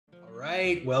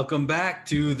right, welcome back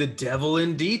to The Devil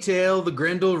in Detail, the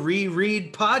Grendel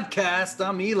Reread podcast.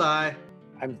 I'm Eli.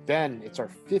 I'm Ben. It's our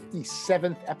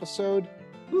 57th episode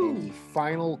and the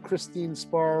final Christine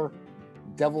Spar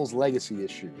Devil's Legacy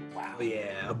issue. Wow,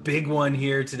 yeah, a big one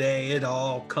here today. It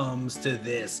all comes to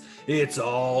this. It's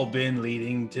all been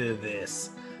leading to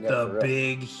this. The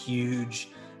big, huge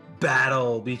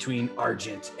battle between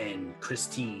Argent and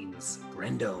Christine's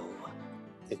Grendel.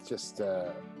 It's just,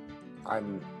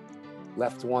 I'm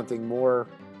left wanting more,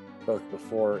 both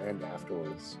before and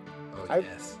afterwards. Oh,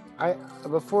 yes.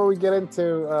 Before we get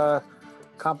into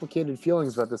complicated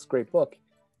feelings about this great book,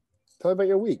 tell me about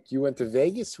your week. You went to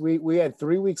Vegas. We had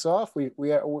 3 weeks off. We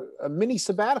had a mini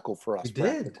sabbatical for us. We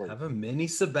did have a mini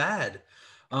sabbad.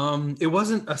 It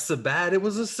wasn't a sabbad. It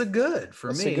was a sagud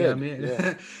for me. Sagud,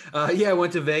 I mean, I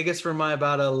went to Vegas for my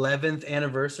about 11th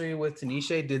anniversary with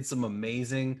Tanisha. Did some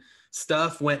amazing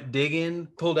stuff. Went digging.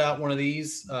 Pulled out one of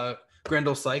these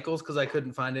Grendel cycles because I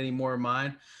couldn't find any more of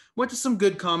mine. Went to some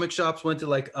good comic shops, went to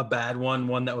like a bad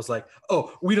one that was like,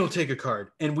 oh, we don't take a card.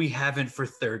 And we haven't for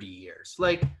 30 years.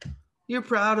 Like, you're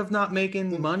proud of not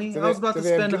making money? I was about to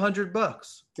spend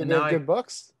 $100. Did they have good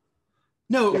books?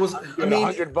 No, it was, I mean,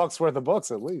 $100 worth of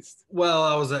books at least. Well,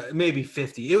 I was maybe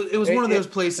 50. It was one of those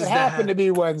places that happened to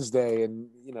be Wednesday, and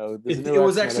you know, it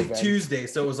was actually Tuesday,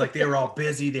 so it was like they were all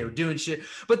busy, they were doing shit.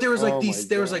 But there was like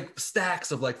there was like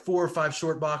stacks of like 4 or 5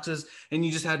 short boxes, and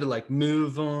you just had to like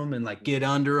move them and like get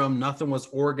under them. Nothing was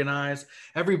organized.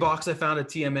 Every box I found at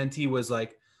TMNT was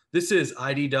like, this is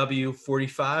IDW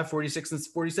 45, 46, and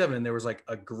 47, and there was like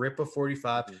a grip of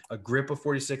 45, a grip of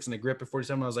 46, and a grip of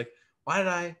 47. I was like, why did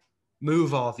I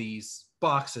move all these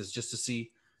boxes just to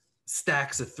see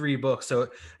stacks of 3 books? So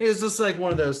it was just like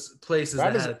one of those places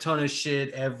that had a ton of shit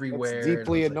everywhere. It's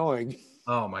deeply annoying. Like,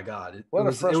 oh my god, it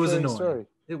was annoying. Story.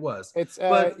 It was. It's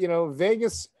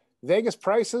Vegas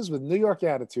prices with New York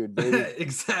attitude, baby.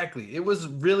 Exactly. It was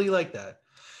really like that.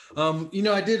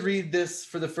 I did read this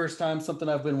for the first time, something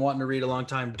I've been wanting to read a long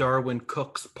time, Darwin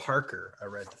Cook's Parker. I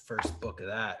read the first book of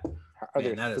that. Are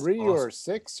there 3 or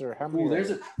 6 or how many?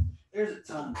 There's a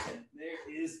ton.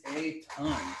 There is a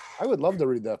ton. I would love to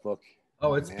read that book.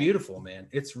 Oh, it's beautiful, man.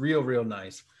 It's real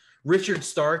nice. Richard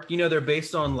Stark, they're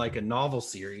based on like a novel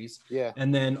series. Yeah.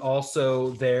 And then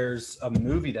also there's a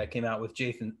movie that came out with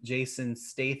Jason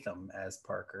Statham as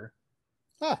Parker.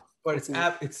 Huh. But it's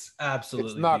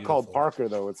absolutely It's not beautiful. called Parker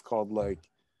though. It's called like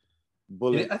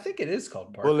Bullet. I think it is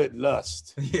called Parker. Bullet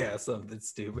Lust. Yeah, something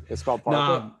stupid. It's called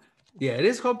Parker. Yeah, it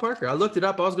is called Parker. I looked it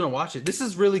up. I was going to watch it. This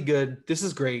is really good. This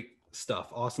is great stuff.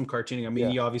 Awesome cartooning. I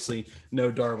mean, You obviously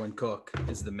know Darwin Cook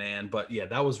is the man, but yeah,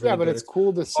 that was really good. It's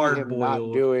cool to see him not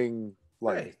doing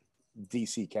like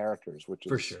DC characters, which is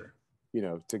for sure.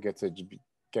 To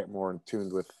get more in tune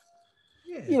with,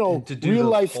 to do real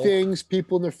life things,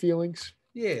 people and their feelings.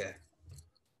 Yeah.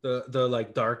 The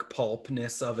like dark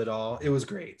pulpness of it all. It was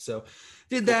great. So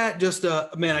did that. Just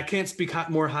man, I can't speak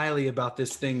more highly about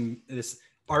this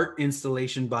art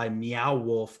installation by Meow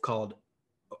Wolf called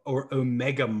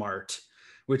Omega Mart,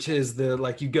 which is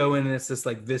you go in and it's this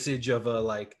like visage of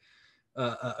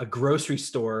a grocery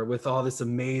store with all this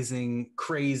amazing,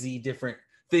 crazy different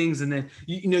things. And then,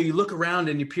 you look around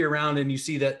and you peer around and you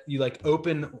see that you like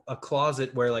open a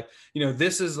closet where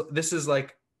this is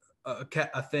like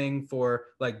a thing for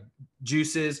like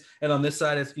juices. And on this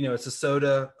side, it's a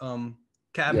soda,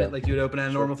 cabinet like you would open at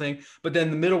a normal thing, but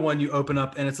then the middle one you open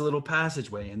up and it's a little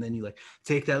passageway, and then you like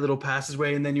take that little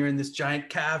passageway and then you're in this giant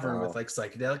cavern with like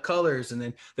psychedelic colors, and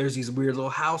then there's these weird little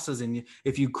houses, and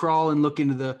if you crawl and look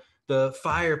into the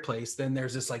fireplace, then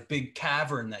there's this like big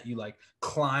cavern that you like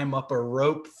climb up a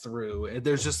rope through, and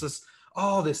there's just this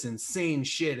insane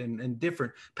shit and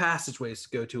different passageways to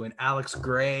go to. And Alex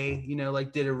Gray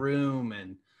did a room,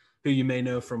 and who you may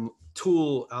know from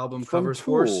Tool album covers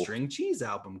or String Cheese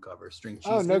album covers. String Cheese.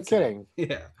 Oh, no kidding.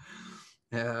 Yeah.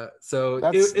 So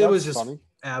that's it was just funny.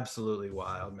 Absolutely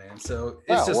wild, man. So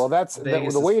it's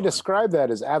the way you describe that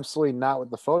is absolutely not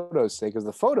what the photos say, because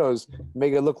the photos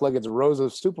make it look like it's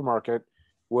Rosa's Supermarket,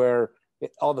 where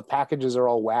all the packages are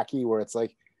all wacky, where it's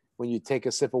like when you take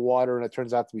a sip of water and it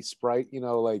turns out to be Sprite,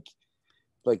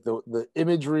 like the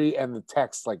imagery and the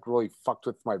text like really fucked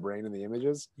with my brain in the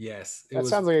images. Yes.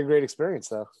 Sounds like a great experience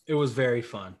though. It was very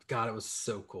fun. God, it was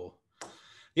so cool.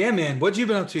 Yeah, man. What you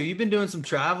been up to? You've been doing some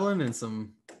traveling and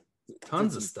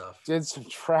tons of stuff. Did some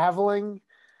traveling.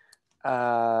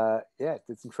 Did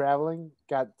some traveling.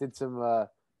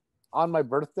 On my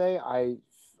birthday, I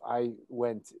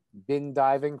went bin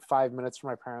diving 5 minutes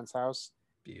from my parents' house.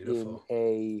 Beautiful.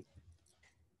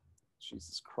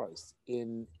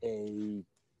 In a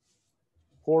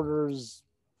hoarder's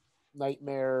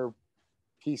nightmare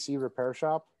PC repair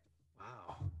shop.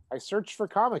 Wow. I searched for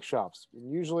comic shops.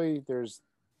 And usually there's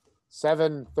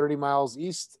 30 miles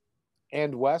east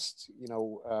and west,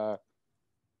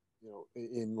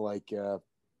 in like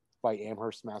by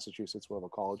Amherst, Massachusetts, where the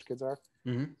college kids are.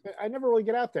 Mm-hmm. I never really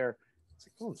get out there. It's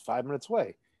like, oh, it's 5 minutes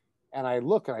away. And I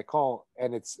look and I call,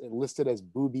 and it's listed as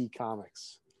Booby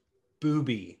Comics.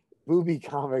 Booby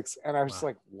Comics. And I was wow.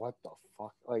 like, what the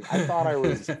fuck? Like, I thought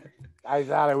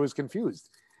I was confused.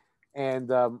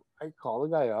 And I call the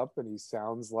guy up, and he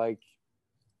sounds like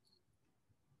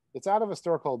it's out of a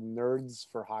store called Nerds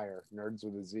for Hire, Nerds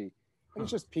with a Z. And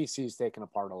it's just PCs taken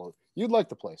apart all over. You'd like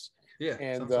the place. Yeah.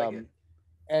 And sounds like it.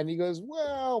 And he goes,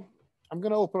 well, I'm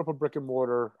going to open up a brick and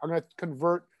mortar. I'm going to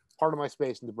convert part of my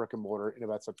space into brick and mortar in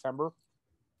about September.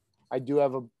 I do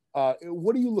have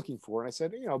what are you looking for? And I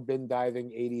said, bin diving,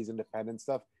 80s independent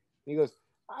stuff. And he goes,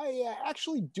 I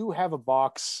actually do have a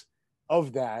box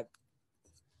of that.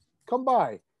 Come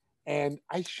by. And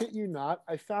I shit you not,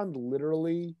 I found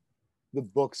literally the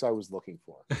books I was looking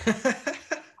for.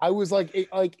 I was like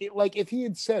if he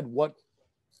had said, what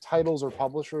titles or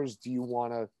publishers do you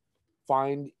want to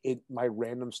find in my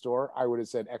random store, I would have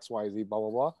said XYZ, blah, blah,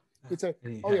 blah. He'd say,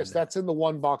 oh, yes, that's in the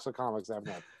one box of comics I've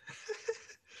got.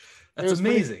 That's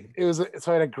amazing. So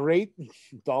I had a great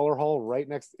dollar haul right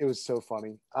next. It was so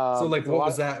funny. So like, what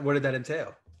was that? What did that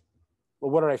entail?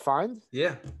 Well, what did I find?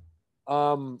 Yeah.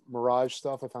 Mirage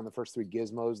stuff. I found the first 3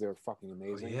 gizmos. They were fucking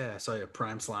amazing. Oh, yeah. I saw your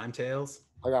Prime Slime Tales.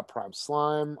 I got Prime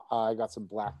Slime. I got some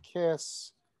Black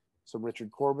Kiss, some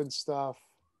Richard Corbin stuff.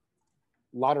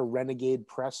 A lot of Renegade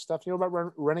Press stuff. You know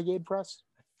about Renegade Press?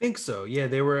 I think so. Yeah,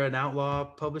 they were an outlaw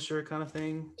publisher kind of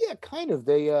thing. Yeah, kind of.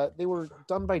 They were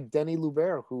done by Denny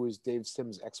Lubert, who is Dave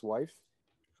Sims' ex-wife.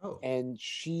 Oh. And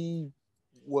she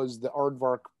was the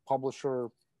Aardvark publisher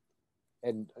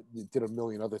and did a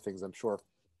million other things, I'm sure,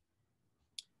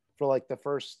 for like the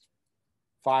first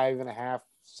 5.5,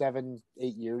 7,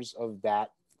 8 years of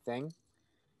that thing.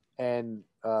 And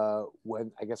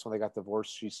when they got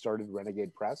divorced, she started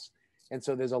Renegade Press. And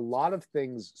so there's a lot of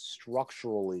things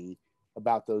structurally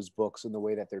about those books and the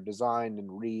way that they're designed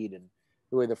and read and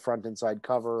the way the front and side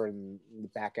cover and the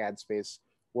back ad space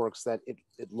works that it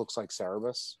looks like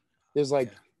Cerebus. There's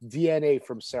like DNA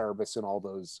from Cerebus in all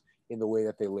those, in the way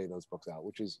that they lay those books out,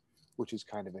 which is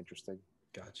kind of interesting.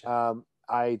 Gotcha.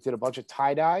 I did a bunch of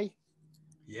tie-dye.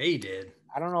 Yeah, you did.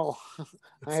 I don't know.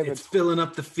 It's filling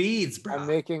up the feeds, bro. I'm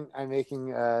making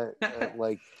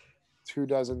like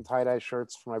 24 tie-dye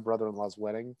shirts for my brother-in-law's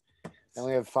wedding. I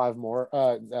only have 9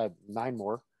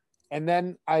 more. And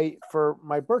then for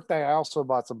my birthday, I also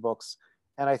bought some books,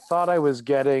 and I thought I was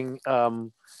getting a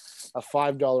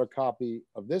 $5 copy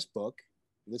of this book,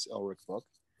 this Elric book,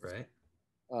 right?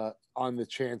 On the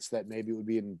chance that maybe it would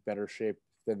be in better shape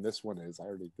than this one is.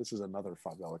 This is another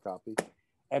 $5 copy.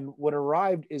 And what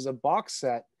arrived is a box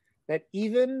set that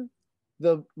even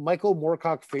the Michael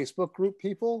Moorcock Facebook group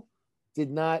people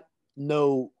did not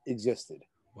know existed.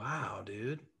 Wow,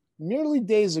 dude. Merely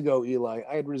days ago, Eli,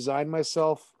 I had resigned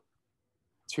myself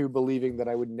to believing that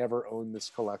I would never own this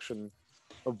collection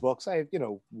of books. I have,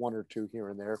 1 or 2 here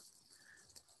and there.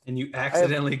 And you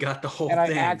accidentally got the whole thing.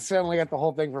 And I accidentally got the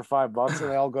whole thing for $5,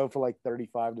 and they all go for like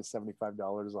 $35 to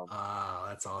 $75 on. Oh,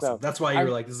 that's awesome. So, that's why you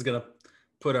were like, this is going to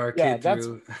put our kid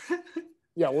through.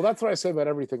 Yeah, well, that's what I say about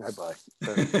everything I buy.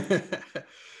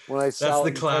 When I sell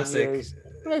that's the classic.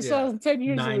 When I sell in 10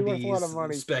 years, 90s worth a lot of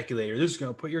money. Speculator. This is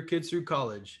going to put your kids through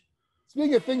college.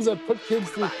 Speaking of things that put kids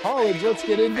through college, let's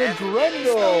get into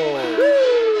Grendel.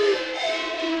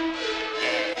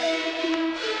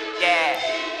 Yeah.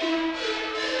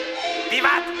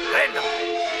 Vivat Grendel.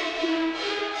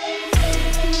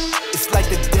 It's like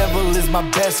the devil is my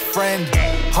best friend.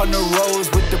 100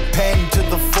 rows with the pen to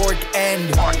the fork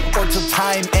end, or till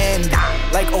time end.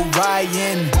 Like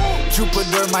Orion,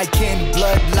 Jupiter, my kin,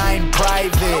 bloodline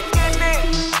private.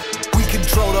 We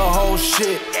control the whole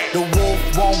shit. The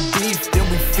wolf won't beef, then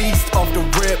we feast off the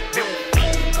rip.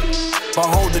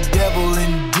 Behold the devil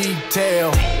in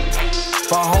detail.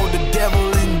 Behold the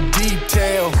devil in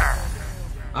detail.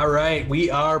 All right,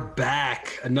 we are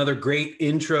back. Another great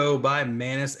intro by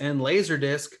Manus and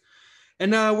Laserdisc.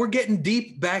 And we're getting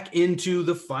deep back into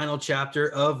the final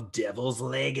chapter of Devil's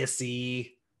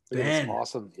Legacy. It's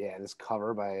awesome. Yeah, this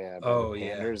cover by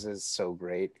Panders is so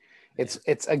great. It's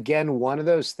again one of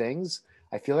those things.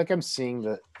 I feel like I'm seeing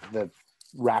the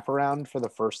wraparound for the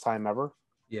first time ever.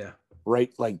 Yeah. Right,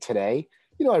 like today.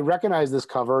 I recognize this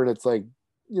cover, and it's like,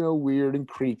 weird and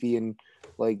creepy, and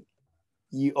like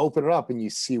you open it up and you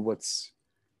see what's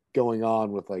going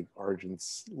on with like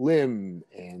Argent's limb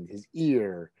and his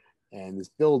ear and this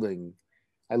building.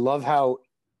 I love how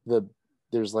the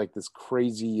there's like this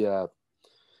crazy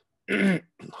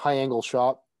high angle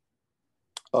shot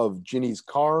of Ginny's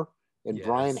car and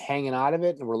Brian hanging out of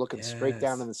it, and we're looking straight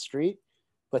down in the street.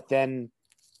 But then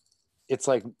it's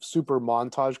like super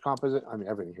montage composite. I mean,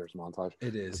 everything here is montage.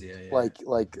 It is, yeah. Like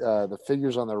the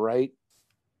figures on the right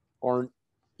aren't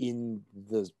in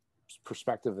the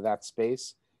perspective of that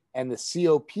space, and the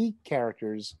COP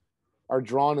characters are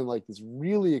drawn in like this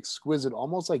really exquisite,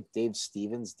 almost like Dave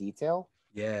Stevens detail.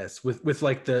 Yes, with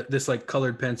like this like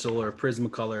colored pencil or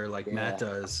Prismacolor like Matt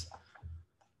does.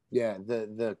 Yeah,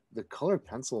 the colored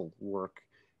pencil work.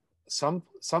 Some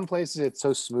places it's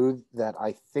so smooth that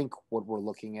I think what we're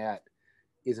looking at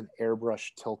is an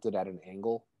airbrush tilted at an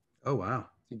angle. Oh wow!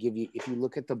 To give you, if you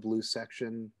look at the blue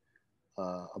section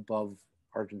above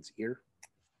Argent's ear,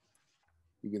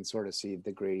 you can sort of see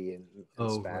the gradient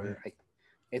and spatter. Right.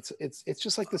 It's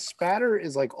just like the spatter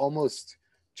is like almost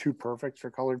too perfect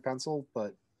for colored pencil,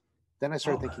 but then I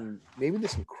started thinking maybe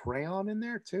there's some crayon in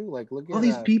there too. Like look at all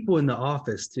these people in the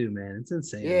office too, man. It's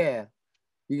insane. Yeah,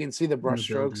 you can see the brush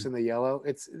strokes in the yellow.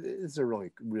 It's a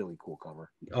really really cool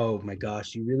cover. Oh my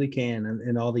gosh, you really can,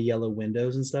 and all the yellow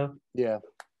windows and stuff. Yeah,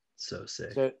 so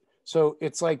sick. So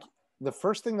it's like the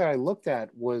first thing that I looked at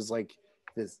was like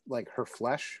this, like her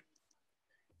flesh,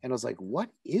 and I was like, what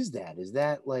is that? Is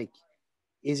that like,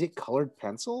 is it colored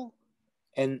pencil?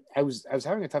 And I was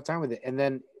having a tough time with it, and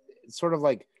then it's sort of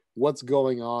like what's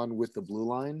going on with the blue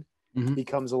line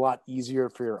becomes a lot easier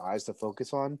for your eyes to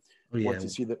focus on once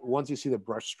you see the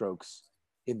brush strokes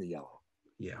in the yellow.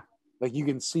 Yeah, like you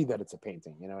can see that it's a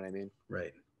painting. You know what I mean?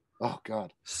 Right. Oh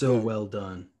God, so well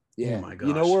done. Yeah. Oh my gosh.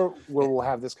 You know where we'll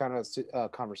have this kind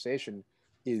of conversation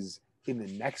is in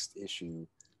the next issue,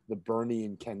 the Bernie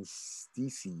and Ken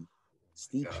Stacey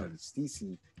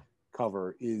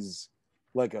cover is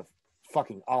like a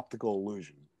fucking optical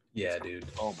illusion. Yeah, dude.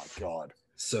 Oh my God.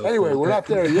 So anyway, we're not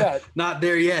there yet. Not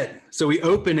there yet. So we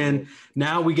open and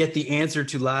now we get the answer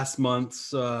to last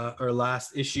month's or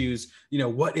last issue's,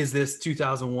 what is this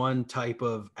 2001 type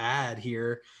of ad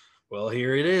here? Well,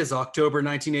 here it is, October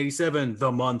 1987,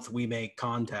 the month we make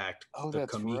contact. The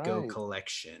Comico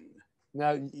collection.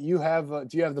 Now you have,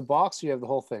 do you have the box? Or you have the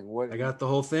whole thing? I got the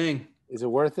whole thing. Is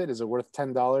it worth it? Is it worth $10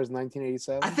 in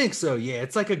 1987? I think so. Yeah.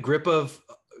 It's like a grip of,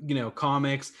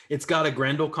 comics. It's got a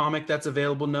Grendel comic that's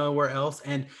available nowhere else.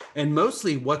 And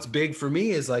mostly what's big for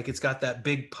me is like, it's got that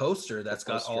big poster that's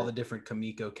got all the different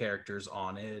Comico characters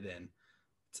on it. And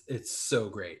it's so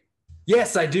great.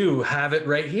 Yes, I do have it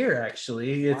right here,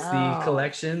 actually. It's the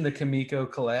collection, the Comico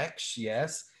collection.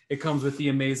 Yes. It comes with the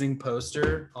amazing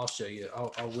poster. I'll show you.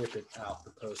 I'll whip it out, the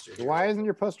poster. Why isn't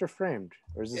your poster framed?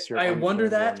 Or is this your I wonder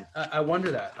that. I wonder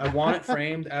that. I want it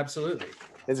framed. Absolutely.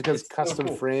 Is it because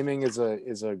custom framing is a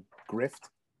grift?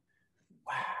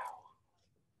 Wow.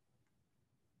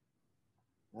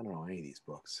 I don't know any of these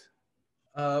books.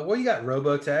 Well, you got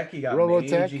Robotech, you got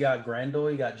Mage, you got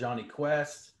Grendel, you got Johnny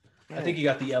Quest. Yeah. I think you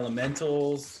got the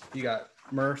Elementals. You got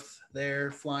Mirth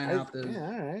there flying out the. Yeah,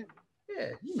 all right. Yeah,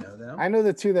 you know them. I know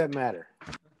the two that matter.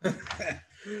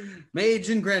 Mage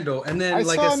and Grendel, and then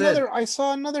I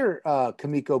saw another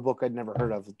Comico book I'd never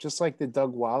heard of, just like the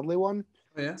Doug Wildley one.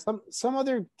 Oh, yeah. Some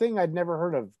other thing I'd never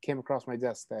heard of came across my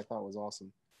desk that I thought was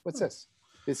awesome. What's this?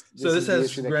 This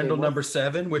has Grendel number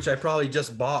 7, which I probably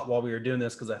just bought while we were doing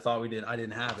this because I thought I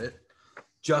didn't have it.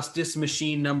 Justice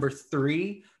Machine number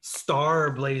 3, Star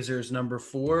Blazers number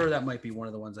 4. That might be one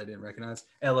of the ones I didn't recognize.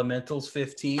 Elementals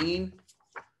 15,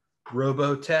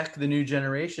 Robotech, the New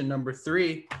Generation number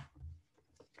 3,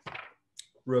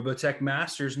 Robotech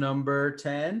Masters number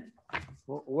 10.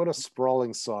 What a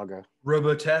sprawling saga.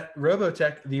 Robotech,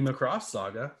 the Macross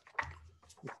saga.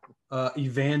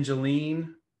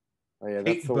 Evangeline. Oh yeah,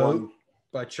 that's the one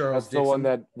by Charles Dixon. The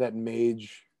one that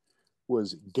Mage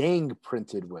was gang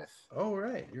printed with. Oh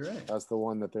right, you're right. That's the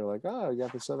one that they're like, I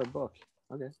got this other book.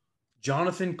 Okay.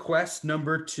 Jonathan Quest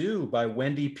number 2 by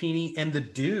Wendy Peeney and the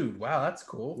Dude. Wow, that's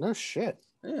cool. No shit.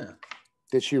 Yeah.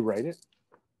 Did she write it?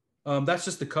 That's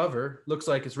just the cover. Looks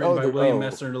like it's written by William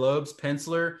Messner-Loebs,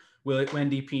 penciler,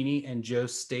 Wendy Peeney, and Joe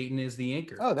Staten is the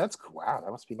inker. Oh, that's cool. Wow,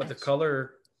 that must be nice. But the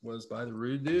color was by the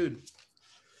Rude Dude.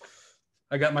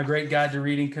 I got my great guide to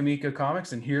reading Comico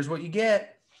comics, and here's what you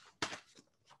get.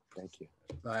 Thank you.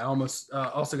 I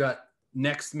also got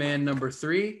Next Man number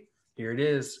 3. Here it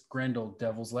is, Grendel,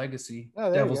 Devil's Legacy,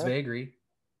 Devil's Vagary.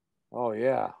 Oh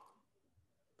yeah,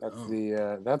 that's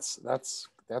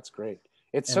great.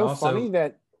 It's so funny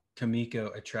that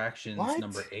Comico Attractions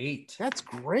number 8. That's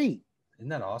great. Isn't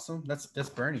that awesome? That's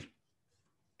Bernie.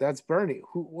 That's Bernie.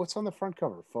 What's on the front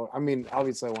cover? I mean,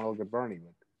 obviously I want to look at Bernie,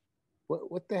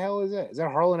 but what the hell is that? Is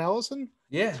that Harlan Ellison?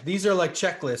 Yeah, these are like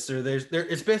checklists, or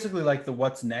it's basically like the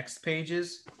what's next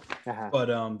pages,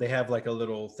 but they have like a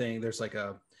little thing. There's like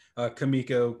a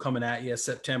Kamiko coming at you,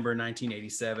 September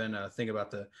 1987. Thing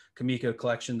about the Kamiko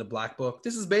collection, the Black Book.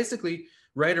 This is basically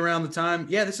right around the time.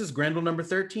 Yeah, this is Grendel number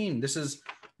 13.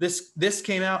 This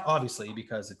came out obviously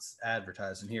because it's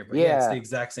advertised in here, but yeah, it's the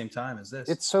exact same time as this.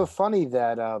 It's so funny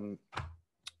that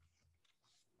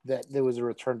that there was a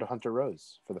return to Hunter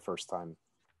Rose for the first time.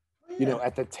 You know,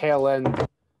 at the tail end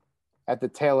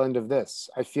of this.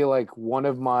 I feel like one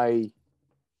of my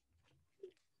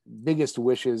biggest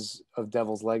wishes of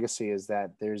Devil's Legacy is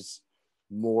that there's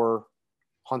more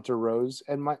Hunter Rose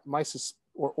and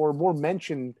or more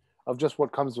mention of just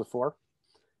what comes before.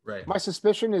 Right. My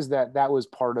suspicion is that was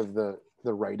part of the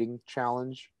writing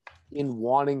challenge in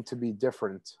wanting to be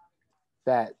different.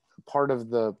 That part of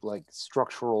the like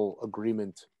structural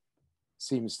agreement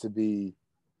seems to be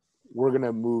we're going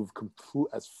to move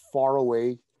as far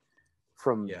away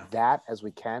from that as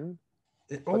we can.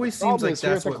 It always seems like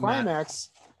that's what climax.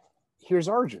 Here's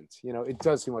Argent. You know, it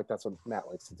does seem like that's what Matt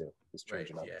likes to do. Is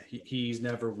change it up. Yeah, he's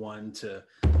never one to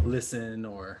listen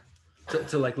or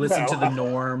to like listen to the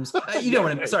norms. You know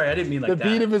what I'm sorry, I didn't mean like the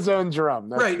beat of his own drum.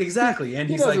 Right, exactly. And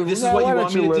he's like, this is what you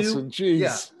want me to do? Jeez.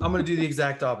 Yeah, I'm going to do the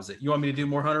exact opposite. You want me to do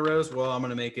more Hunter Rose? Well, I'm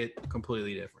going to make it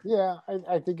completely different. Yeah,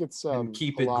 I think it's and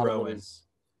keep it growing.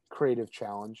 Creative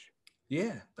challenge.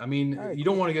 Yeah, I mean, you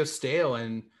don't want to go stale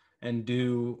and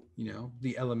do, you know,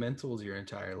 the elementals your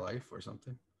entire life or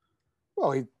something.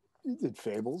 Well, he did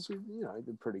Fables. He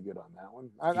did pretty good on that one.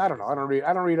 I don't know. I don't read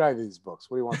either of these books.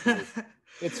 What do you want to do?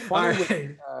 It's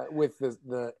funny with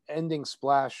the ending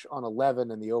splash on 11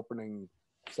 and the opening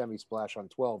semi splash on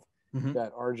 12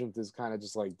 that Argent is kind of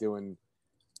just like doing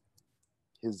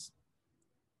his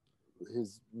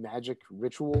magic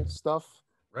ritual stuff.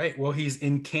 Right. Well, he's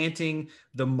incanting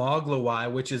the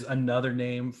Moglawai, which is another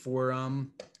name for oh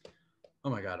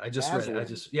my god, I just read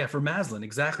it. For Maslin,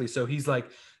 exactly. So he's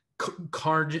like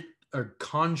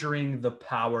conjuring the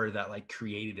power that like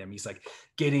created him. He's like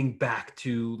getting back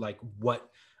to like what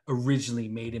originally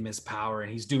made him his power, and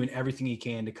he's doing everything he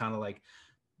can to kind of like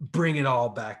bring it all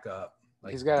back up.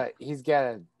 Like he's got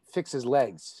to fix his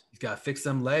legs. He's got to fix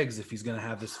them legs if he's going to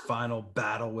have this final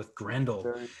battle with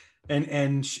Grendel.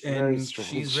 And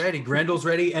she's ready. Grendel's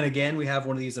ready. And again, we have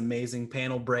one of these amazing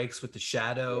panel breaks with the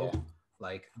shadow. Yeah.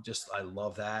 Like, I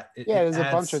love that. There's a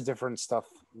bunch of different stuff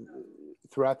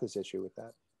throughout this issue with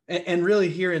that. And really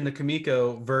here in the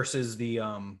Kamiko versus the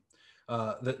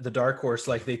Dark Horse,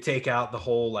 like they take out the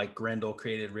whole like Grendel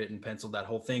created, written, penciled, that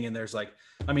whole thing. And there's like,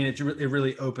 I mean, it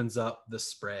really opens up the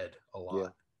spread a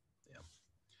lot.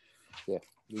 Yeah.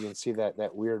 You can see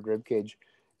that weird rib cage.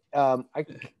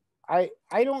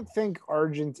 I don't think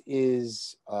Argent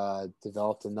is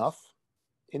developed enough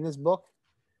in this book.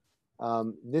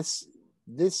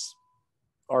 This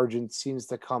Argent seems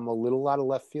to come a little out of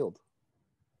left field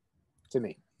to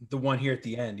me. The one here at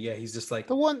the end, he's just like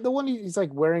the one he's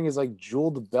like wearing his like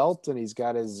jeweled belt, and he's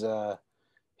got his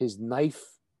knife,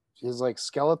 his like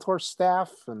Skeletor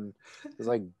staff, and his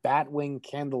like Batwing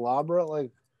candelabra.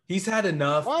 Like he's had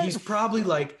enough. What? He's probably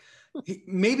like.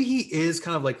 Maybe he is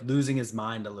kind of like losing his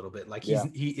mind a little bit. Like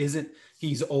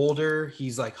he's older.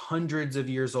 He's like hundreds of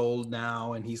years old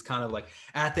now. And he's kind of like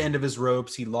at the end of his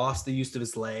ropes. He lost the use of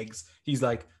his legs. He's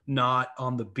like not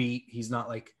on the beat. He's not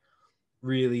like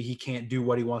really, he can't do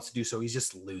what he wants to do. So he's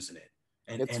just losing it.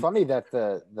 And it's funny that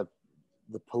the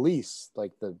police,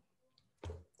 like the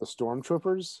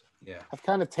stormtroopers have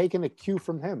kind of taken a cue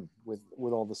from him with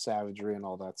all the savagery and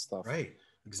all that stuff. Right.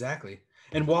 Exactly.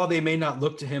 And while they may not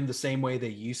look to him the same way they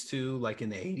used to, like in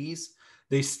the 80s,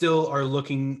 they still are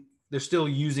they're still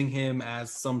using him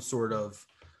as some sort of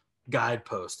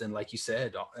guidepost. And like you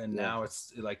said, and now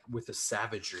it's like with the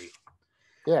savagery.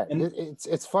 Yeah. And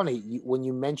it's funny when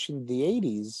you mentioned the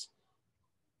 80s,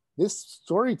 this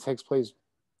story takes place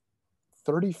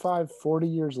 35, 40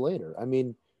 years later. I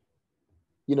mean,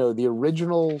 the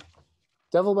original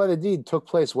Devil by the Deed took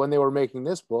place when they were making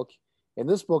this book. And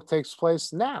this book takes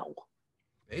place now.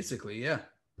 Basically, yeah.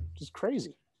 Which is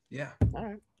crazy. Yeah.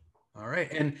 All right.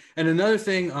 And another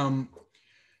thing,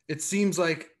 it seems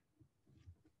like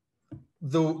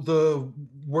the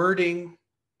wording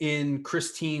in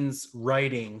Christine's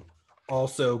writing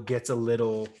also gets a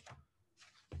little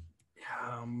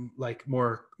like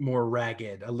more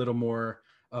ragged, a little more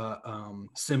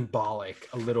symbolic,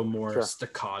 a little more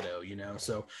staccato,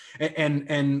 so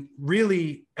and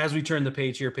really as we turn the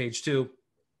page here, page 2,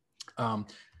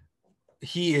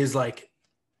 he is like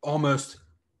almost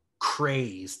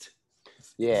crazed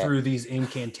through these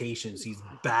incantations. He's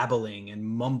babbling and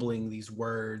mumbling these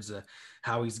words,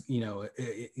 how he's, you know,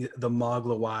 the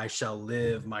Moglawai shall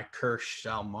live, my curse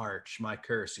shall march, my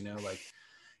curse, you know, like,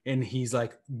 and he's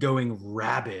like going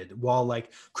rabid while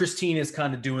like Christine is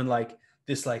kind of doing like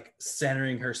this, like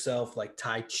centering herself, like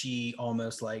Tai Chi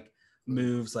almost, like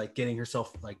moves, like getting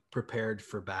herself like prepared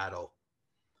for battle.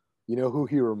 You know who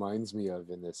he reminds me of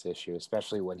in this issue,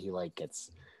 especially when he like gets,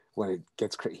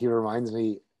 he reminds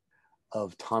me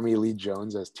of Tommy Lee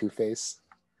Jones as Two-Face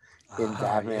in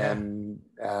Batman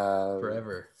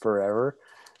Forever.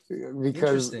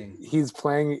 Because he's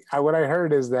playing, what I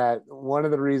heard is that one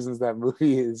of the reasons that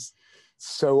movie is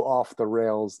so off the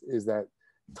rails is that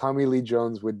Tommy Lee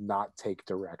Jones would not take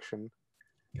direction.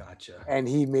 Gotcha. And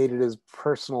he made it his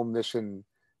personal mission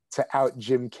to out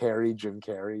Jim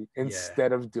Carrey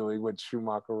instead of doing what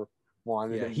Schumacher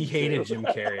wanted. Yeah, he hated Jim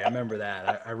Carrey. I remember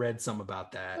that. I read some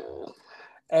about that.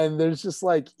 And there's just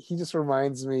like, he just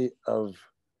reminds me of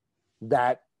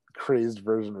that crazed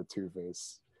version of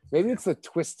Two-Face. Maybe it's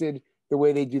the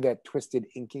way they do that twisted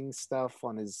inking stuff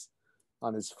on his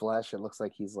flesh. It looks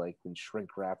like he's like been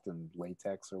shrink wrapped in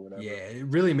latex or whatever. Yeah, it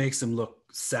really makes him look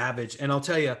savage. And I'll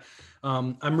tell you,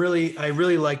 I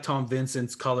really like Tom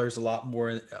Vincent's colors a lot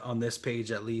more on this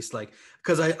page, at least, like,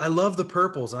 because I love the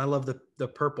purples and I love the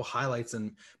purple highlights,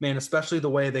 and man, especially the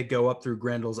way they go up through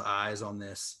Grendel's eyes on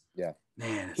this. Yeah,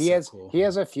 man, he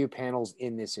has a few panels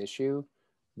in this issue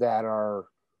that are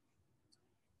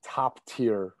top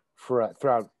tier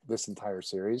throughout this entire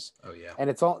series. Oh yeah. And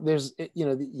it's all, there's, you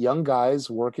know, the young guys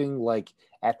working like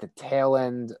at the tail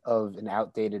end of an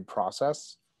outdated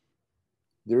process.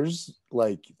 There's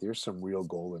some real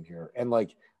gold in here. And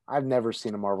like, I've never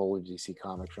seen a Marvel or DC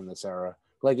comic from this era,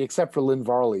 like, except for Lynn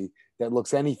Varley, that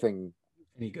looks anything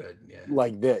any good. Yeah.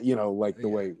 Like that, you know, like the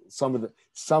way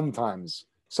sometimes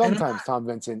Tom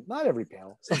Vincent, not every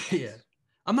panel. Yeah.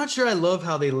 I'm not sure I love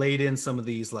how they laid in some of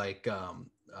these like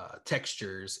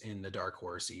textures in the Dark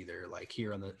Horse either. Like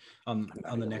here on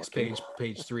the next page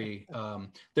 3,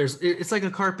 it's like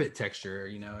a carpet texture,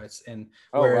 you know.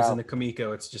 Whereas in the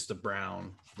Kamiko it's just a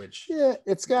brown, which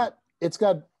it's got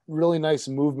really nice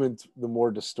movement the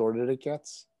more distorted it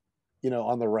gets, you know,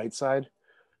 on the right side.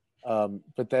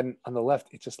 But then on the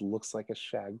left it just looks like a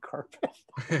shag carpet.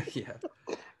 Yeah,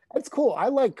 it's cool. I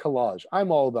like collage.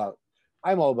 I'm all about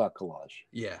collage.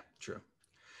 Yeah, true.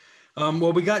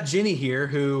 Well, we got Ginny here,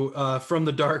 who from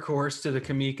the Dark Horse to the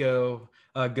Kamiko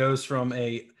goes from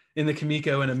in the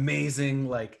Kamiko an amazing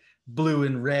like blue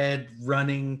and red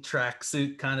running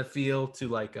tracksuit kind of feel to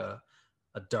like a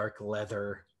dark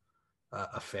leather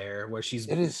affair where she's.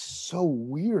 It is so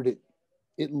weird.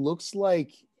 It looks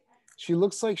like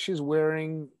she's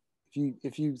wearing.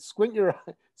 If you squint your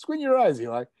eyes,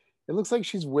 Eli, it looks like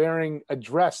she's wearing a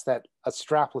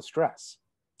strapless dress.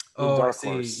 Oh, Dark I see.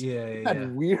 Horse. Yeah. Isn't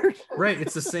that weird? Right.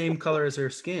 It's the same color as her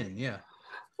skin. Yeah.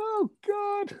 Oh,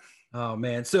 God. Oh,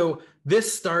 man. So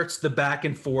this starts the back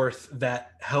and forth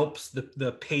that helps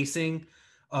the pacing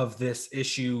of this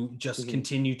issue just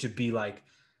continue to be like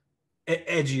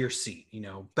edge of your seat, you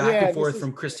know, back and forth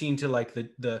from Christine to like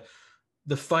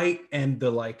the fight and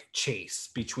the like chase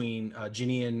between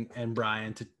Ginny and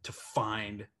Brian to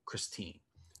find Christine.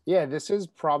 Yeah, this is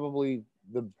probably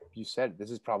the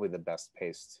best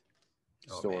paced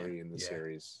story in the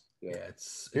series. Yeah,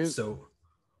 it's so.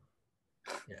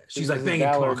 Yeah, she's like banging,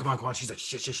 come on. She's like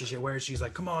shit. Where is she? She's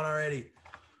like, come on already.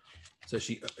 So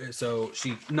she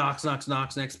knocks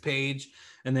next page,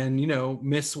 and then, you know,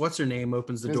 Miss what's her name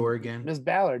opens the door again. Miss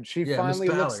Ballard. She finally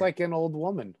looks like an old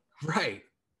woman. Right.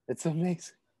 It's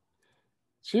amazing.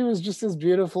 She was just as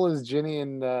beautiful as Ginny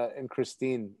and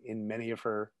Christine in many of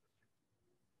her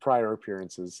prior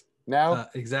appearances. Now,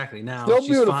 exactly. Now still she's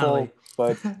beautiful, finally,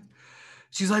 but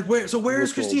she's like,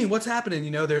 where's Christine? What's happening?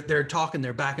 You know, they're talking,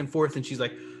 they're back and forth, and she's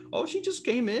like, oh, she just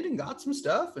came in and got some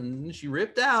stuff, and she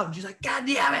ripped out, and she's like, God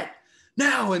damn it,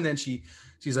 no! And then she's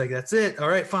like, that's it, all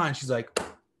right, fine. She's like,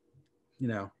 you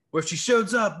know, or if she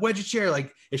shows up, wedge a chair.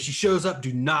 Like, if she shows up,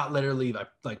 do not let her leave.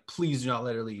 Please do not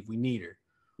let her leave. We need her.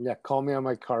 Yeah, call me on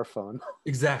my car phone.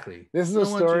 Exactly. This is a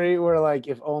story where, like,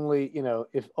 if only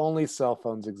cell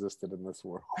phones existed in this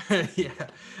world. Yeah,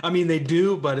 I mean they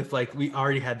do, but if like we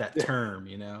already had that term,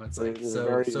 you know, it's like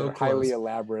so close. Highly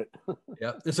elaborate.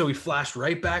 Yep. And so we flash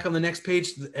right back on the next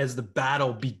page as the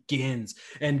battle begins,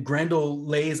 and Grendel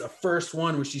lays a first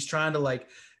one where she's trying to like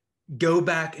go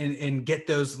back and get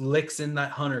those licks in that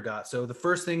Hunter got. So the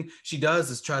first thing she does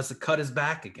is tries to cut his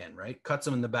back again, right? Cuts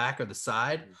him in the back or the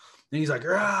side. And he's like,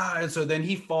 ah, and so then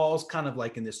he falls kind of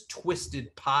like in this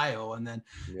twisted pile, and then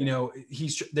you know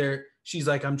he's there. She's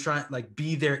like, I'm trying like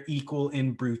be their equal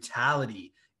in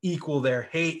brutality, equal their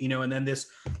hate, and then this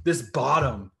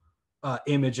bottom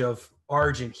image of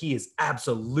Argent, he is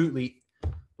absolutely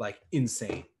like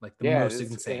insane, like the most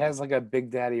insane. It has like a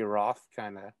Big Daddy Roth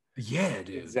kind of dude,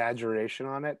 exaggeration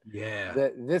on it.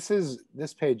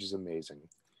 This page is amazing.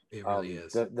 It really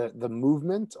is. The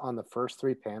movement on the first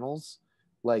 3 panels,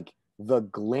 like the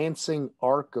glancing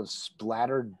arc of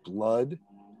splattered blood,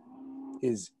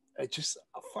 is just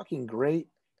fucking great.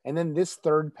 And then this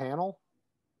third panel,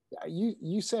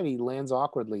 you said he lands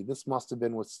awkwardly. This must have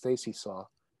been what Stacy saw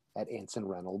at Anson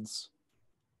Reynolds.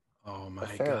 Oh my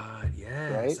God!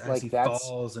 Yes, right. As like he that's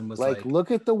falls and was like,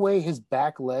 look at the way his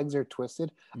back legs are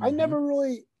twisted. Mm-hmm. I never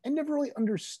really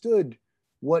understood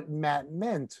what Matt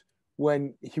meant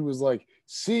when he was like,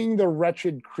 seeing the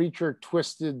wretched creature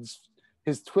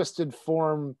his twisted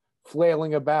form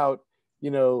flailing about.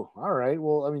 All right,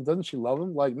 well, I mean, doesn't she love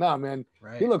him? Like, nah, man,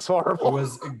 he looks horrible. It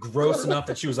was gross enough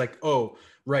that she was like, oh,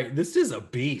 right, this is a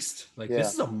beast. Like,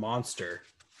 this is a monster,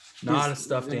 not a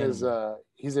stuffed animal.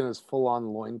 He's in his full-on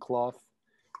loincloth.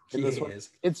 He is.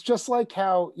 It's just like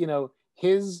how,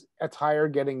 his attire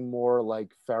getting more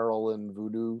like feral and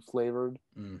voodoo flavored,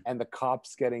 and the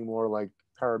cops getting more like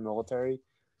paramilitary.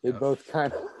 They both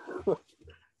kind of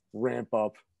ramp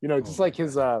up. Just like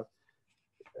his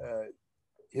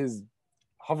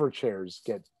hover chairs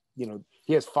get,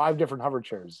 he has 5 different hover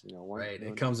chairs. Right.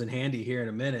 It comes in handy here in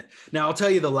a minute. Now I'll tell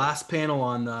you the last panel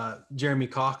on Jeremy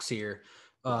Cox here.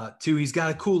 Too, he's got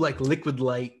a cool like liquid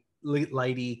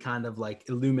lighty kind of like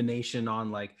illumination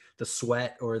on like the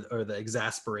sweat or the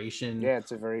exasperation. Yeah,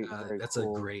 it's a very that's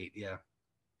cool, a great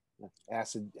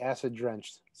acid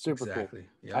drenched, super cool.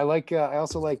 Yeah. I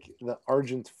also like the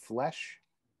Argent flesh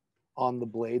on the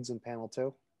blades in panel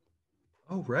 2.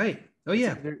 Oh right. Oh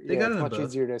yeah, they got it much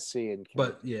easier to see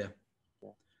but yeah.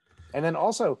 And then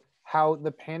also how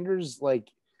the Panders like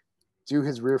do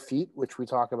his rear feet, which we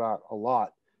talk about a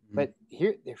lot. But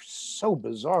here they're so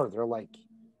bizarre. They're like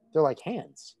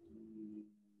hands,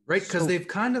 right? Because they've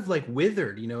kind of like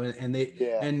withered,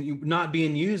 and not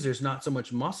being used. There's not so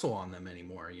much muscle on them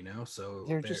anymore, So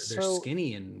they're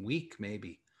skinny and weak.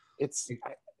 Maybe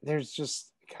there's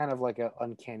just kind of like an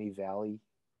uncanny valley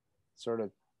sort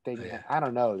of thing. Oh, yeah. I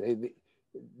don't know.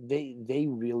 They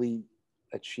really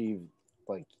achieved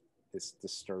like this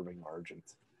disturbing Argent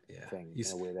thing.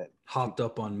 He's in a way that hopped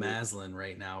up on Maslin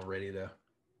right now, ready to.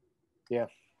 Yeah.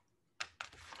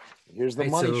 Here's the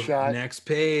money shot. Next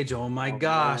page. Oh my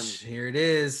gosh. Man. Here it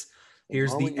is.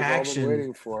 Here's the action.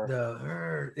 Waiting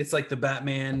for. It's like the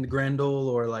Batman Grendel,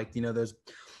 or like, there's,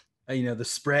 the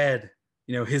spread,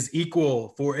 his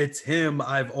equal, for it's him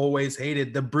I've always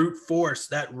hated, the brute force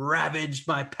that ravaged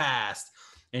my past.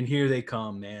 And here they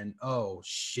come, man. Oh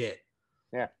shit.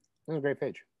 Yeah. That was a great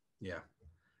page. Yeah.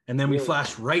 And then we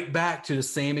flash right back to the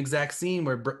same exact scene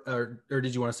where, or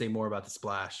did you want to say more about the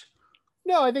splash?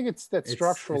 No, I think it's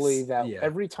structurally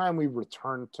every time we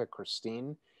return to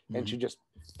Christine and she just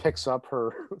picks up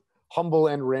her humble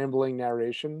and rambling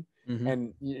narration,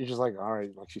 and you're just like, all right,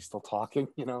 like she's still talking,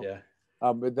 Yeah.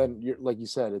 But then, like you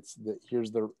said,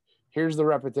 here's the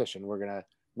repetition. We're gonna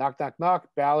knock, knock, knock.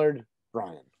 Ballard,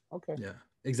 Brian. Okay. Yeah.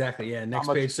 Exactly. Yeah. Next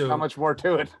page. So how much more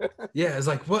to it? Yeah. It's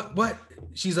like, what?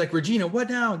 She's like, Regina, what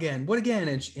now again? What again?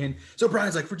 And so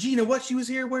Brian's like, Regina, what? She was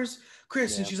here. Where's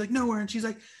Chris? And she's like, nowhere. And she's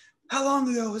like, how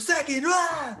long ago? A second.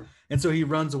 Ah! And so he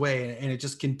runs away, and it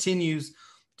just continues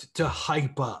to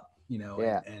hype up,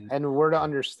 Yeah. And we're to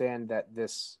understand that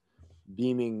this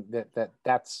beaming,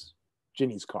 that's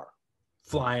Ginny's car.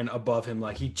 Flying above him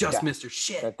like he just missed her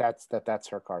shit. That's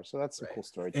her car. So that's a cool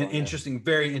story. And interesting,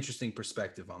 very interesting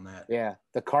perspective on that. Yeah.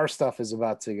 The car stuff is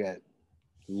about to get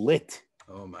lit.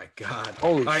 Oh my God.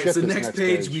 Holy All shit. right, so next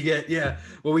page we get,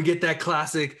 we get that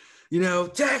classic,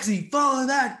 taxi, follow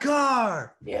that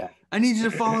car. Yeah. I need you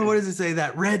to follow, what does it say?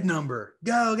 That red number.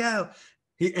 Go.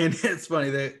 And it's funny,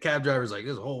 the cab driver's like,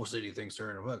 this whole city thinks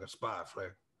they're in a fucking spy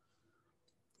flare.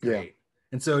 Great. Yeah.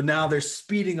 And so now they're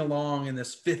speeding along in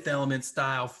this Fifth Element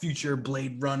style future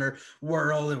Blade Runner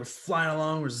world. And we're flying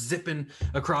along. We're zipping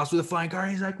across with a flying car.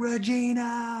 And he's like,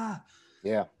 Regina.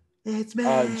 Yeah. It's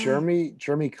me.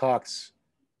 Jeremy Cox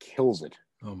kills it.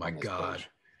 Oh my God.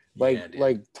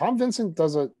 Like Tom Vincent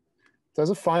does a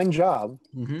fine job.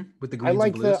 With the greens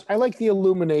and blues. I like the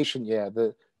illumination. Yeah.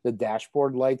 The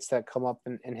dashboard lights that come up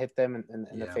and hit them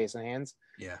in the face and hands.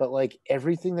 Yeah. But like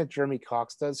everything that Jeremy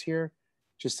Cox does here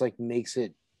just like makes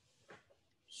it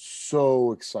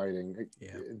so exciting.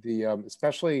 Yeah. The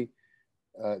especially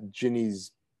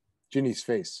Ginny's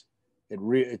face.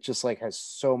 It just like has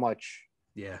so much.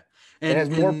 Yeah. And it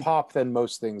has more pop than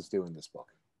most things do in this book.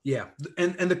 Yeah,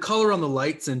 and the color on the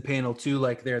lights in panel 2,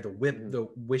 like there, the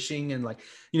wishing, and like,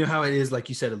 you know how it is, like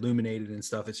you said, illuminated and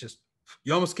stuff. It's just,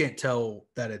 you almost can't tell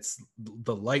that it's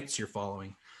the lights you're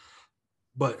following.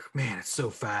 But man, it's so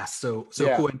fast, so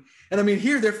cool. And I mean,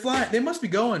 here they're flying. They must be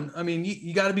going. I mean,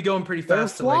 you got to be going pretty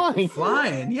fast to like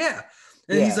flying. Yeah.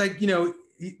 And he's like, you know,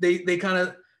 they kind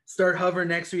of start hovering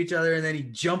next to each other, and then he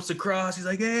jumps across. He's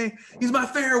like, hey, he's my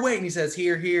fair weight, and he says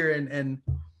here, and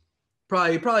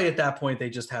probably at that point they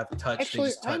just have touch. Actually, they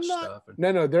just touch stuff.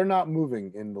 No, they're not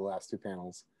moving in the last 2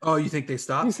 panels. Oh, you think they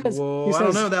stopped? I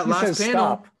don't know. That last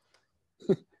panel. Stop.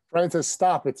 Brian says,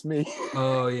 "Stop! It's me."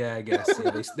 Oh yeah, I guess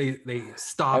they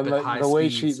stop at high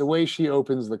speeds. The way she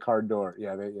opens the car door.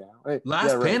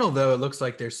 Last panel though, it looks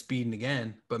like they're speeding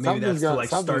again, but maybe that's to like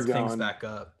start things back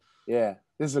up. Yeah,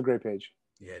 this is a great page.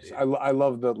 Yeah, dude. I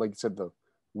love the, like you said, the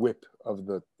whip of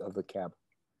the cab.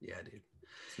 Yeah, dude.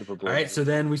 All right, so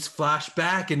then we flash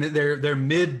back, and they're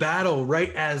mid battle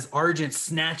right as Argent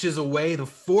snatches away the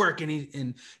fork, and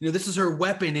you know, this is her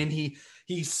weapon, and he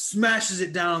smashes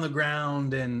it down on the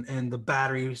ground, and the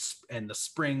batteries and the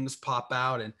springs pop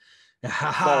out, and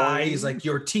he's like,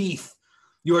 your teeth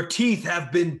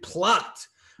have been plucked.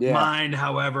 Yeah. Mine,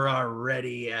 however, are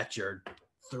ready at your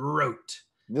throat.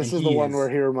 This is the one where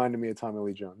he reminded me of Tommy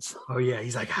Lee Jones. Oh yeah,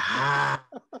 he's like,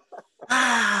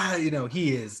 you know,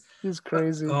 he's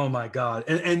crazy. Oh my God.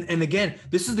 And again,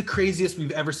 this is the craziest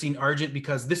we've ever seen Argent,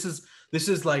 because this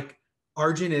is like,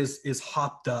 Argent is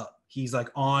hopped up. He's like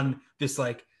on this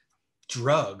like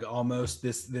drug almost.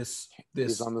 This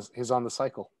he's on the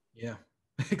cycle. Yeah,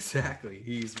 exactly.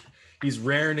 He's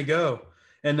raring to go.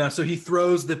 And so he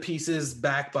throws the pieces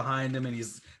back behind him, and he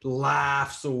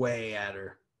laughs away at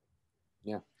her.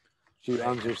 Yeah, she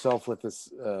arms herself with this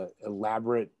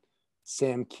elaborate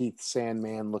Sam Keith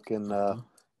Sandman looking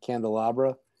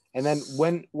candelabra, and then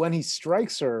when he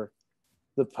strikes her,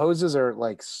 the poses are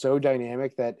like so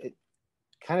dynamic that it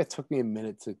kind of took me a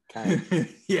minute to kind of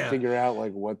figure out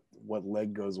like what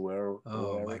leg goes where.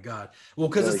 Oh my God. Well,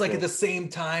 because it's like cool. At the same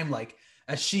time, like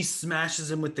as she smashes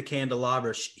him with the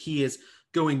candelabra, he is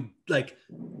going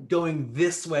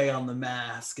this way on the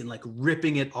mask and like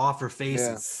ripping it off her face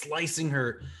and slicing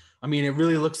her. I mean, it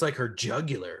really looks like her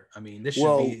jugular. I mean, this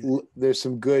should be. There's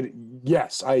some good.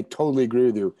 Yes, I totally agree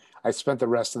with you. I spent the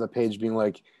rest of the page being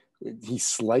like, he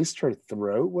sliced her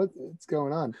throat. What's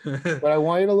going on? But I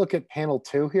want you to look at panel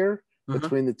 2 here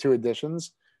between the 2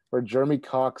 editions, where Jeremy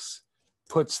Cox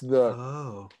puts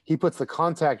the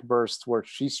contact burst where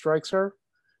she strikes her,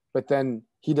 but then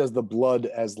he does the blood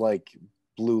as like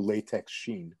blue latex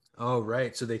sheen. Oh,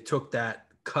 right. So they took that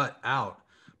cut out,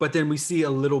 but then we see a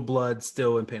little blood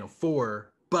still in panel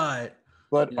 4. But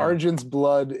Argent's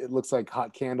blood, it looks like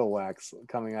hot candle wax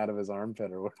coming out of his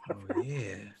armpit or whatever. Oh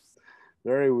yeah.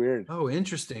 Very weird. Oh,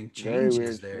 interesting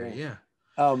changes there. Yeah.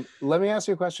 Let me ask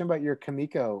you a question about your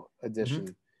Kamiko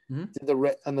edition. Did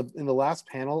in the last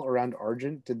panel around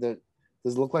Argent, does it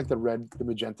look like the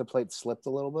magenta plate slipped a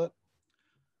little bit?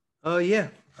 Oh yeah.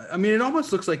 I mean, it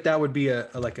almost looks like that would be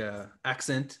like an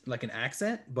accent,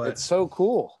 but it's so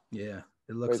cool. Yeah,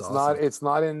 it looks awesome. It's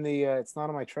not in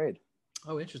my trade.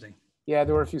 Oh, interesting. Yeah,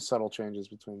 there were a few subtle changes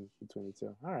between the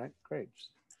 2. All right, great.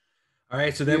 All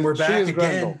right, so then we're back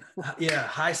again. Yeah,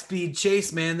 high speed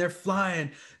chase, man. They're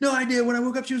flying. No idea. When I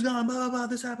woke up, she was gone. Blah, blah, blah.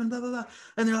 This happened, blah, blah, blah.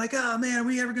 And they're like, oh, man, are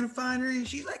we ever going to find her? And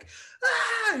she's like,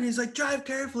 ah. And he's like, drive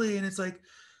carefully. And it's like,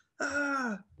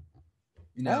 ah.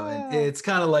 You know, and it's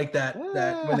kind of like that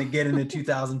when they get into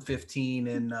 2015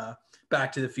 and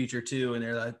Back to the Future 2. And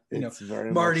they're like, you know,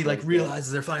 Marty like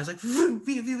realizes they're flying. It's like,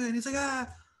 and he's like, ah.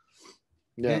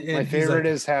 Yeah, and my favorite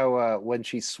is how when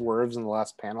she swerves in the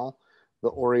last panel, the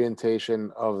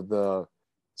orientation of the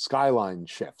skyline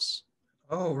shifts.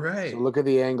 Oh, right. So look at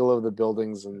the angle of the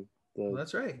buildings and well,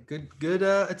 that's right. Good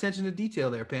attention to detail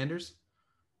there, Panders.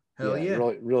 Hell yeah.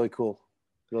 Really, really cool.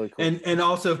 Really cool. And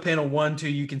also panel 1 too,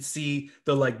 you can see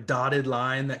the like dotted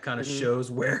line that kind of shows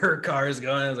where her car is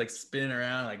going. It's like spinning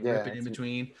around, like ripping in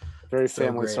between. Very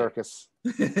family circus.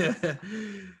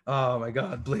 Oh my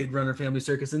God, Blade Runner family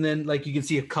circus. And then like you can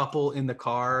see a couple in the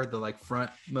car, the like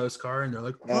frontmost car, and they're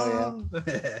like, oh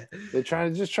yeah. They're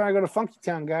trying to go to Funky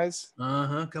Town, guys.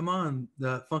 Come on,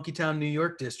 the Funky Town, New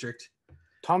York district.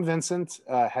 Tom Vincent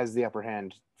has the upper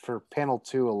hand for panel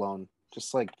 2 alone.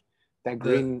 Just like that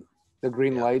green, the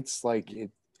green lights, like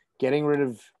getting rid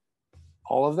of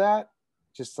all of that.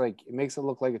 Just like it makes it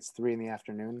look like it's 3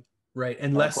 p.m. Right,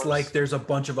 and less like there's a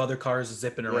bunch of other cars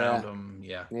zipping around them.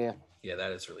 Yeah,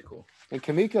 that is really cool. In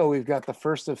Kamiko, we've got the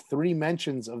first of 3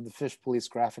 mentions of the Fish Police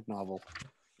graphic novel.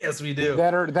 Yes, we do.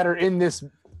 That are in this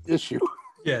issue.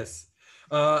 Yes.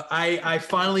 I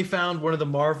finally found one of the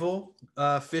Marvel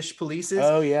fish polices.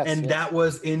 Oh, yes. And yes. that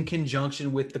was in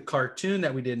conjunction with the cartoon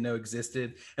that we didn't know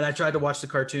existed. And I tried to watch the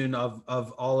cartoon of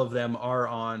all of them are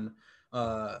on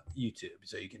YouTube.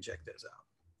 So you can check those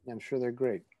out. I'm sure they're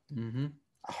great. Mm-hmm.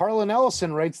 Harlan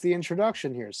Ellison writes the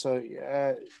introduction here. So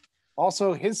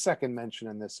also his second mention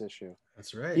in this issue.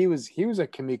 That's right. He was a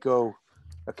Kimiko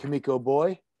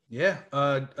boy. Yeah.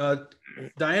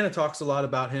 Diana talks a lot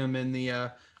about him in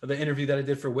the interview that I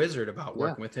did for Wizard about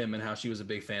working with him and how she was a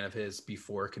big fan of his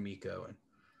before Kimiko. And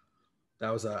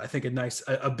that was, I think,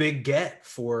 a big get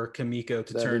for Kimiko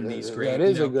to turn these great. That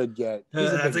is a good get.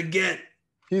 That's a get.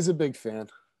 He's a big fan.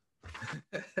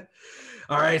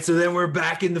 All right, so then we're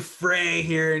back in the fray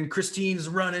here, and Christine's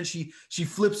running. She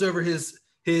flips over his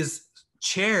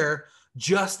chair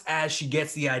just as she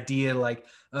gets the idea, like,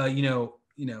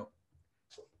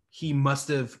 he must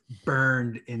have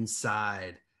burned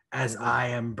inside as I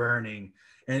am burning,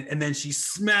 and then she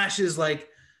smashes like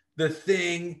the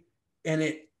thing, and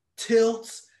it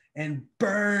tilts and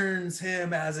burns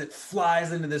him as it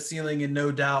flies into the ceiling, and no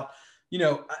doubt.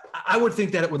 I would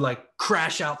think that it would like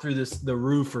crash out through the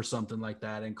roof or something like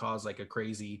that and cause like a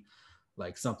crazy,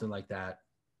 like something like that.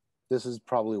 This is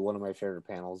probably one of my favorite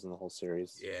panels in the whole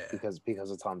series. Yeah.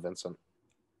 Because of Tom Vincent.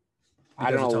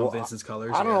 I don't know Tom Vincent's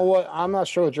colors. I don't know what, I'm not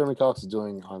sure what Jeremy Cox is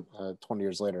doing on 20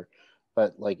 years later,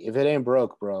 but like, if it ain't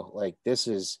broke, bro, like this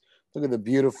is, look at the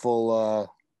beautiful,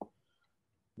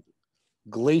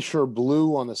 glacier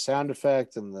blue on the sound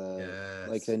effect and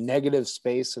like the negative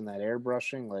space and that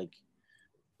airbrushing, like,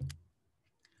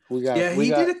 he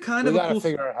did a kind of a cool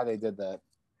figure out how they did that.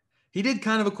 He did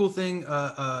kind of a cool thing,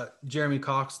 Jeremy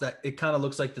Cox, that it kind of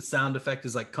looks like the sound effect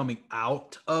is like coming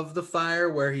out of the fire,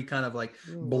 where he kind of like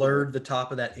blurred the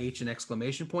top of that H and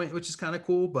exclamation point, which is kind of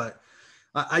cool. But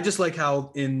I just like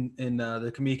how in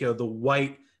the Kimiko, the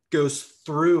white goes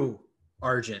through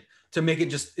Argent to make it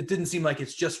just, it didn't seem like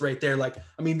it's just right there. Like,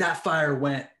 I mean, that fire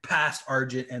went past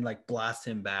Argent and like blast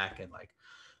him back, and like,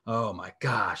 oh my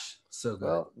gosh, so good.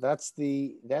 Well, that's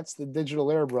the digital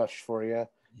airbrush for you.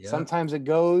 Yep. Sometimes it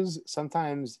goes,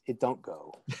 sometimes it don't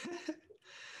go.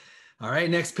 All right,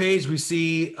 next page we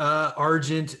see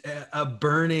Argent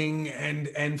burning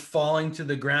and falling to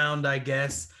the ground, I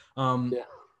guess.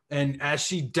 And as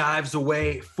she dives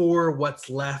away for what's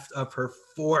left of her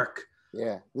fork.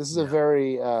 Yeah, this is a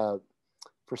very,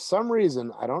 for some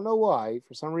reason, I don't know why,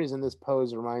 for some reason this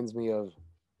pose reminds me of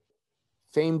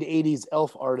famed 80s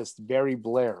elf artist Barry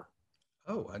Blair.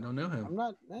 Oh, I don't know him. I'm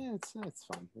not, it's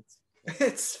fine.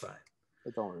 It's fine.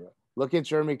 Don't worry about it. Look at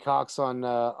Jeremy Cox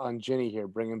on Ginny here,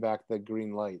 bringing back the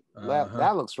green light.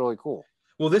 That looks really cool.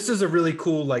 Well, this is a really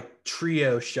cool like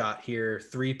trio shot here.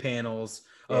 3 panels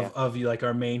of like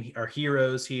our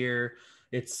heroes here.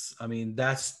 It's, I mean,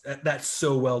 that's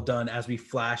so well done as we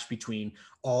flash between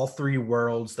all 3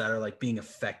 worlds that are like being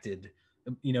affected,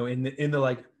 in the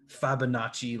like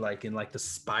Fibonacci, like in like the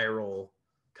spiral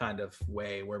kind of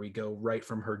way, where we go right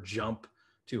from her jump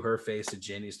to her face to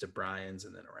Ginny's to Brian's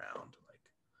and then around. Like,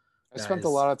 I spent a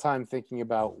lot of time thinking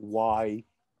about why,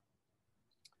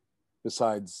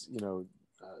 besides,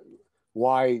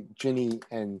 why Ginny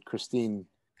and Christine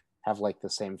have like the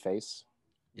same face.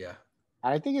 Yeah.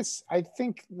 And I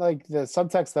think like the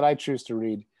subtext that I choose to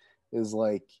read is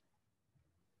like,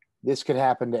 this could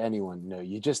happen to anyone. No,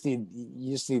 you just need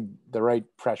the right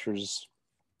pressures.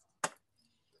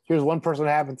 Here's one person it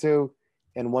happened to,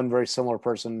 and one very similar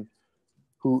person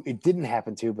who it didn't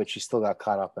happen to, but she still got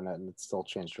caught up in it, and it still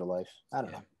changed her life. I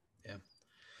don't know. Yeah.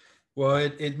 Well,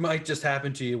 it might just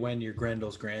happen to you when you're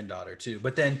Grendel's granddaughter too.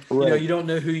 But then you don't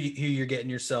know who you're getting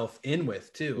yourself in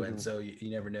with too, mm-hmm. and so you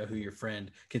never know who your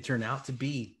friend can turn out to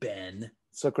be. Ben.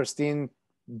 So Christine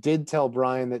did tell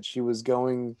Brian that she was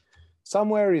going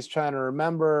somewhere. He's trying to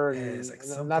remember,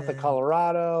 like not the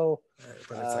Colorado,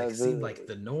 but it's like seemed like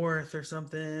the north or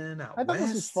something. I thought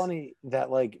this was funny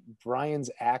that like Brian's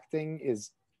acting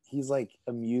he's like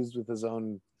amused with his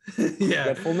own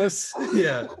forgetfulness.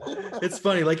 Yeah, it's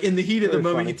funny. Like in the heat of the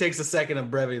moment, he takes a second of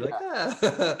brevity, like,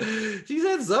 she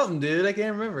said something, dude. I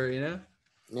can't remember,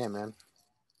 Yeah, man.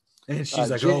 And she's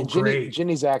like, oh, great.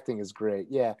 Ginny's acting is great.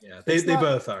 Yeah, they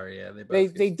both are. Yeah,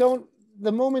 they don't.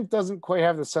 The moment doesn't quite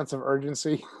have the sense of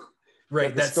urgency.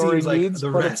 Right, that story seems like needs, the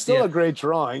but rest. It's still a great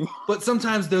drawing. But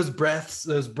sometimes those breaths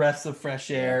of fresh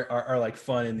air are like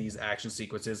fun in these action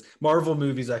sequences. Marvel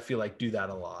movies, I feel like, do that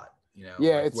a lot.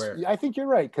 Yeah, I think you're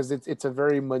right, because it's a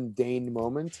very mundane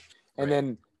moment, and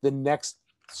then the next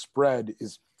spread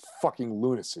is fucking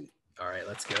lunacy. All right,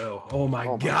 let's go. Oh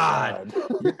my God.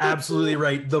 You're absolutely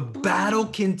right. The battle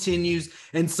continues,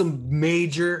 and some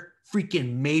major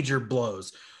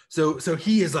blows. So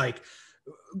he is like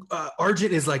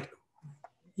Argent is like,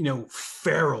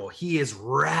 feral. He is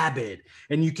rabid,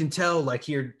 and you can tell like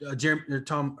here,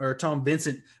 Tom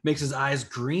Vincent makes his eyes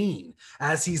green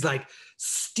as he's like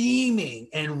steaming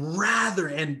and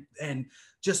and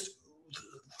just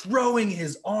throwing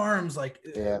his arms like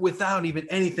without even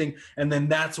anything. And then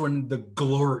that's when the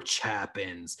glorch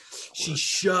happens. She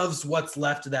shoves what's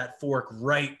left of that fork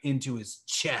right into his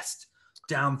chest,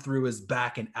 down through his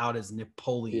back and out his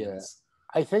Napoleons.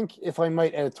 Yeah. I think if I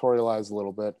might editorialize a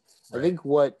little bit, right. I think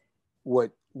what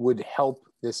would help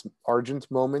this Argent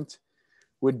moment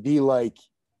would be like,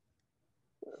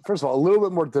 first of all, a little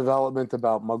bit more development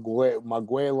about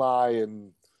Maguela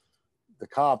and the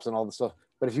cops and all this stuff.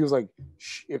 But if he was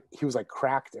like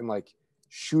cracked and like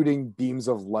shooting beams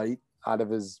of light out of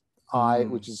his eye,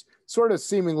 which is sort of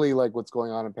seemingly like what's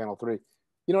going on in panel 3.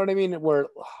 You know what I mean? Where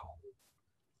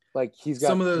like he's got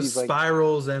some of those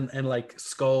spirals and like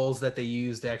skulls that they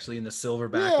used actually in the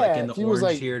silverback, like in the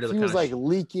orange here to he was like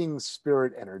leaking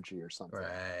spirit energy or something.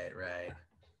 Right.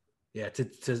 Yeah,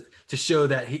 to show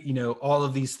that he, all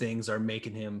of these things are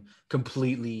making him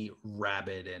completely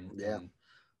rabid and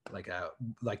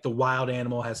like the wild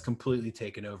animal has completely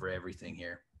taken over everything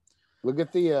here. Look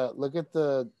at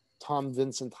the Tom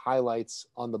Vincent highlights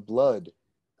on the blood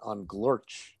on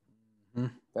Glorch. Mm-hmm.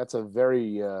 That's a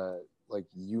very like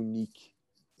unique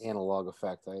analog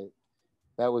effect.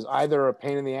 That was either a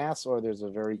pain in the ass or there's a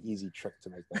very easy trick to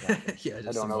make that happen. Yeah, just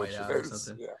I don't know which or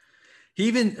something. Yeah. He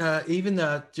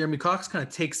even Jeremy Cox kind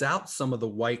of takes out some of the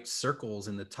white circles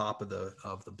in the top of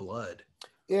the blood.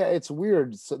 Yeah, it's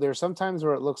weird. So there's some times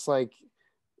where it looks like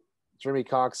Jeremy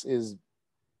Cox is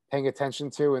paying attention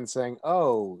to and saying,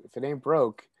 "Oh, if it ain't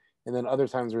broke," and then other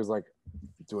times where he's like,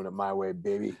 "Doing it my way,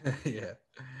 baby." Yeah.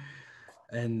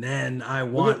 And then I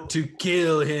want to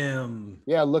kill him.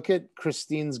 Yeah, look at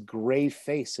Christine's gray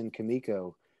face in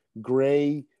Kimiko.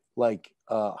 Gray, like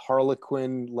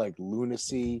Harlequin, like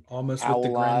lunacy. Almost with the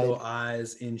Grendel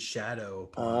eyes in shadow.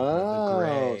 Oh, the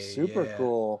gray. Super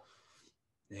cool.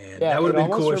 Man, that would have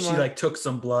been cool if she like took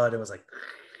some blood and was like.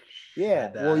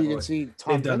 Yeah, well, you can see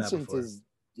Tom Vincent is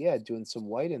doing some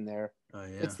white in there. Oh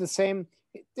yeah, it's the same.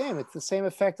 Damn, it's the same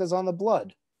effect as on the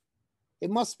blood. It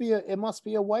must be a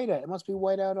whiteout. It must be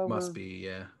whiteout over. Must be,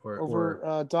 yeah,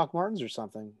 or Doc Martens or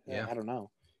something. Yeah, I don't know.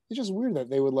 It's just weird that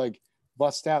they would like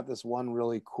bust out this one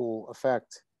really cool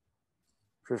effect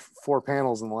for 4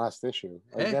 panels in the last issue.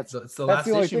 Like, hey, it's the last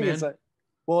issue, man. It's like,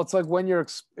 well, it's like when you're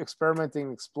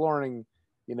experimenting, exploring.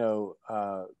 You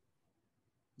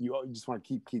just want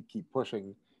to keep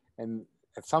pushing, and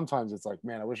sometimes it's like,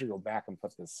 man, I wish I could go back and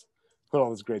put all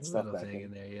this great stuff back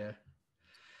in there. Yeah.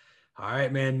 All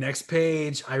right, man. Next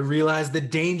page. I realize the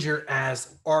danger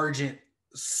as Argent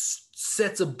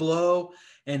sets a blow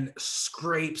and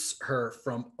scrapes her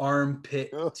from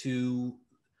armpit to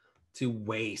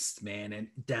waist, man, and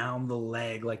down the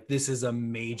leg. Like this is a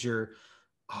major.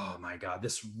 Oh my God,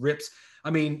 this rips. I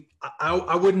mean,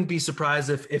 I wouldn't be surprised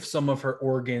if some of her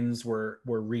organs were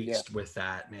reached with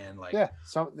that, man. Like,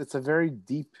 so it's a very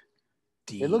deep.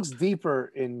 It looks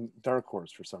deeper in Dark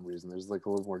Horse for some reason. There's like a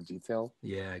little more detail.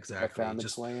 Yeah, exactly.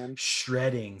 Just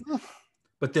shredding.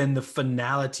 But then the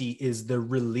finality is the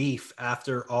relief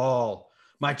after all.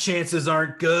 My chances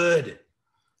aren't good.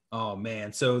 Oh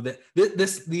man. So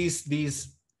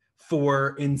these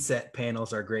 4 inset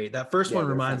panels are great. That first one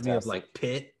reminds me of like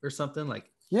Pit or something like.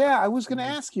 Yeah, I was going to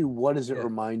ask you, what does it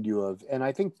remind you of? And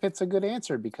I think Pit's a good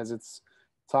answer because it's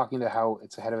talking to how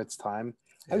it's ahead of its time.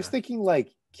 Yeah. I was thinking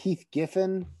like Keith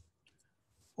Giffen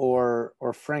or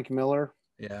Frank Miller.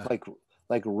 Yeah.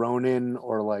 Like Ronin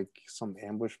or like some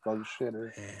ambush bug shit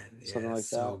or something like that.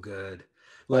 So good.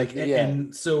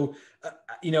 And so,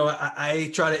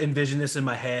 I try to envision this in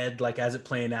my head, like as it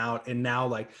playing out. And now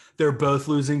like they're both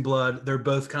losing blood. They're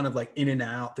both kind of like in and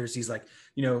out. There's these like,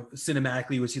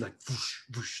 cinematically you would see like, whoosh,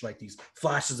 whoosh, like these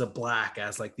flashes of black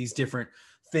as like these different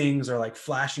things are like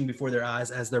flashing before their eyes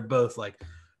as they're both like,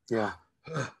 I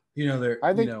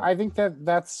think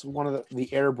that's one of the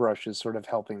airbrush is sort of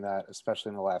helping that,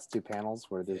 especially in the last 2 panels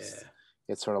where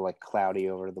it's sort of like cloudy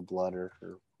over the blood or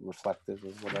reflective or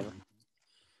whatever.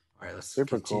 All right, let's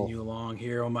continue along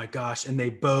here. Oh my gosh. And they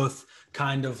both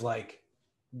kind of like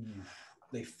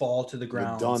they fall to the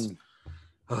ground. Done.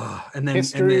 And then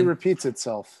history repeats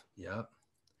itself. Yep.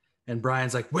 And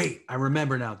Brian's like, wait, I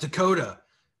remember now. Dakota.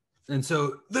 And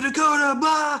so the Dakota,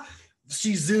 blah.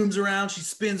 She zooms around, she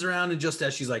spins around, and just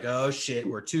as she's like, oh shit,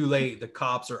 we're too late. The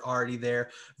cops are already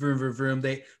there. Vroom, vroom,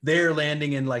 vroom. They're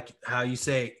landing in like how you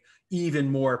say,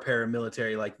 even more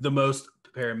paramilitary, like the most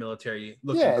paramilitary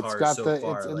looking cars so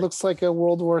far. It looks like a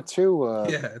World War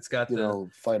II it's got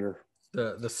fighter.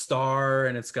 the star,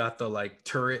 and it's got the like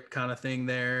turret kind of thing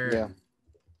there. Yeah.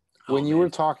 When you were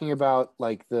talking about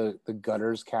like the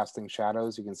gutters casting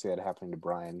shadows, you can see that happening to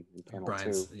Brian in panel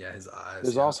 2. Yeah, his eyes.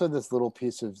 There's also this little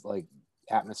piece of like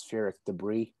atmospheric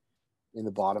debris in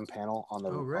the bottom panel on the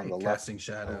on the casting left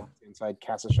shadow inside,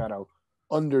 cast a shadow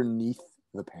underneath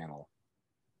the panel.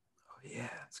 Oh yeah,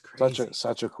 it's crazy.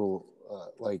 Such a cool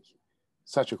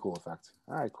such a cool effect.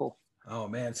 All right, cool. Oh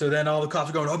man, so then all the cops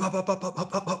are going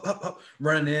up,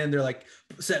 running in. They're like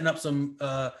setting up some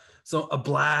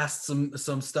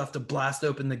stuff to blast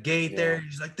open the gate there.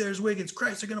 He's like, "There's Wiggins!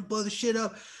 Christ, they're gonna blow the shit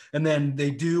up!" And then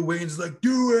they do. Wiggins is like,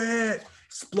 "Do it!"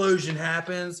 Explosion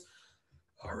happens.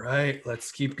 All right,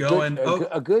 let's keep going.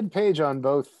 A good page on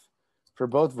both for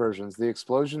both versions. The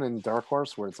explosion in Dark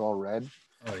Horse, where it's all red.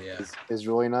 Oh yeah, is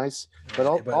really nice. But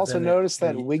also notice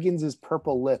that Wiggins'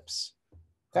 purple lips.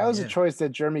 That was a choice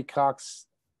that Jeremy Cox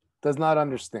does not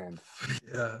understand.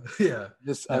 Yeah.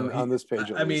 On this page.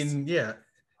 I mean, yeah,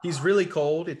 he's really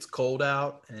cold. It's cold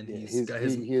out, and he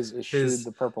has eschewed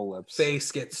the purple lips.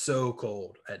 Face gets so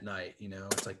cold at night. You know,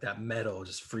 it's like that metal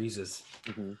just freezes.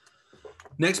 Mm-hmm.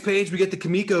 Next page, we get the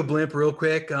Kimiko blimp real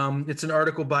quick. It's an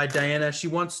article by Diana.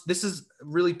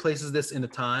 Really places this in a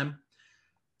time.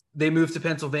 They moved to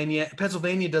Pennsylvania.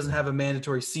 Pennsylvania doesn't have a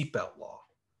mandatory seatbelt law.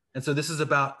 And so this is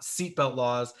about seatbelt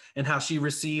laws and how she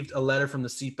received a letter from the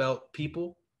seatbelt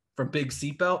people, from Big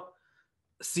Seatbelt,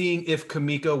 seeing if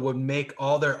Kimiko would make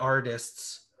all their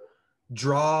artists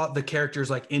draw the characters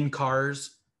like in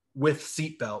cars with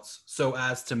seatbelts so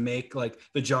as to make like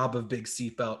the job of Big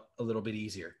Seatbelt a little bit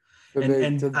easier.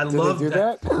 I love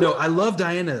that. No, I love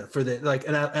Diana for that. Like,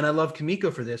 and I love Kimiko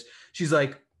for this. She's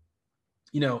like,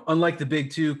 you know, unlike the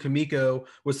big two, Kimiko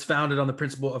was founded on the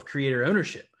principle of creator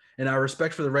ownership. And our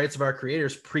respect for the rights of our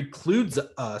creators precludes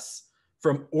us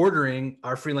from ordering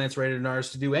our freelance writers and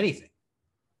artists to do anything.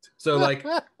 So like,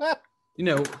 you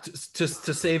know, to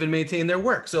save and maintain their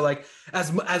work. So like,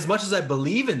 as much as I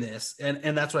believe in this,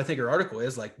 and that's what I think her article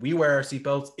is, like, we wear our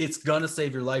seatbelts, it's gonna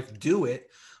save your life, do it.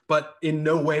 But in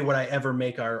no way would I ever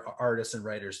make our artists and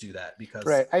writers do that, because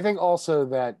right. I think also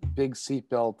that Big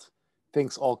Seatbelt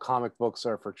thinks all comic books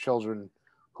are for children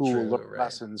who will learn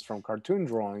lessons from cartoon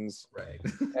drawings, right?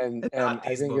 And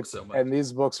I think and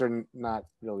these books are not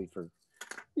really for,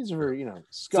 these are for, you know,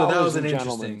 scholars. So that was an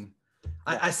interesting.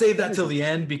 I saved that till the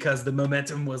end because the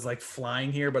momentum was like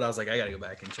flying here, but I was like, I gotta go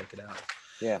back and check it out.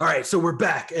 Yeah. All right, so we're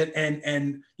back,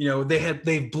 and you know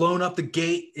they've blown up the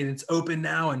gate and it's open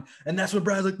now, and that's when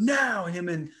Brian's like, now, and him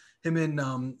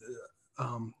and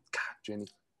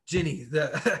Ginny,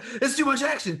 it's too much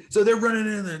action. So they're running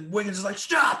in, and Wiggins is like,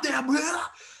 stop them,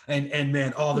 and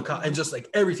man, all the and just like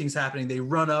everything's happening. They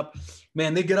run up,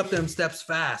 man. They get up them steps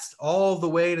fast, all the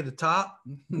way to the top.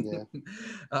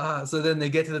 Yeah. So then they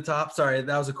get to the top. Sorry,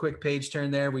 that was a quick page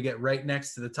turn there. We get right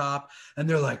next to the top, and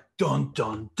they're like, dun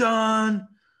dun dun,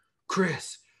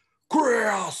 Chris,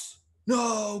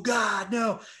 no, God,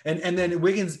 no. And then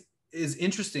Wiggins is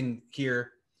interesting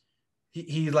here.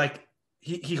 He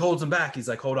holds him back. He's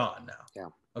like, hold on now. Yeah.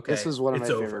 Okay. This is one of my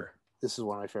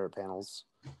favorite panels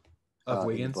of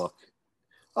Wiggins. In the book.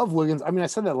 Of Wiggins. I mean, I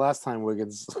said that last time,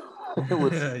 Wiggins.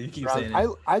 You keep saying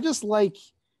it. I just like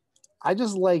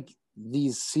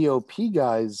these COP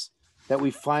guys that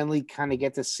we finally kind of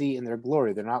get to see in their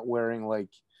glory. They're not wearing like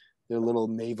their little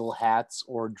naval hats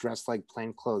or dressed like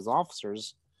plainclothes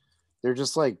officers. They're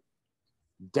just like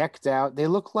decked out. They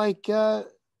look like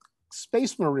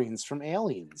Space Marines from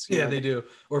Aliens. Yeah, they do,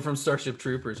 or from Starship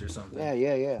Troopers or something.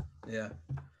 Yeah.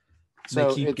 So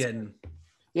they keep getting.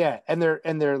 Yeah, and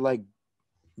they're like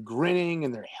grinning,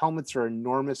 and their helmets are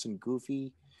enormous and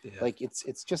goofy. Yeah. Like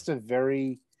it's just a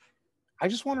very. I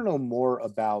just want to know more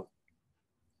about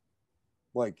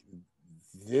like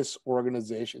this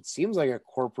organization. It seems like a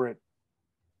corporate.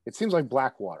 It seems like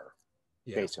Blackwater,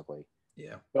 basically.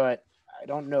 Yeah. But I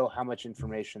don't know how much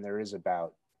information there is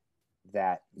about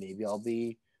that. Maybe I'll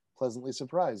be pleasantly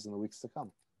surprised in the weeks to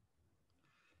come.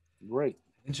 Great.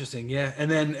 Interesting. Yeah.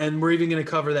 And we're even going to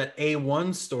cover that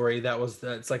A1 story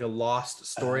it's like a lost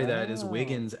story that is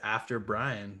Wiggins after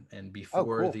Brian and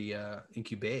before the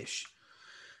incubation.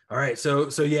 All right. So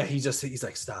yeah, he's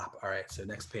like, stop. All right. So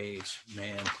next page,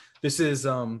 man, this is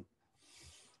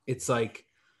it's like,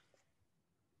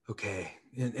 okay.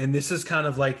 And this is kind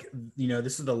of like, you know,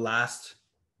 this is the last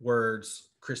words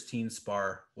Christine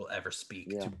Spar will ever speak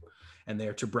to, and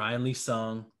they're to Brian Lee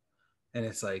Sung, and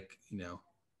it's like, you know,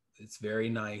 it's very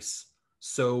nice.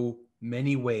 So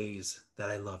many ways that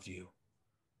I loved you.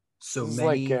 So this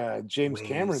many is like James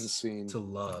Cameron's scene to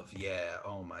love. Yeah.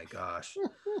 Oh my gosh.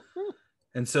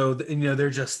 And so, they're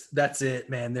just, that's it,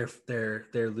 man. They're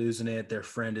losing it. Their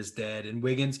friend is dead. And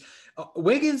Wiggins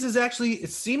is actually,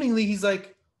 seemingly, he's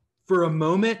like, for a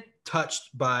moment,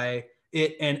 touched by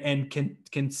it and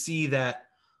can see that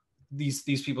these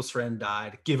people's friend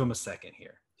died. Give him a second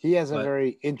here. He has a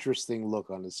very interesting look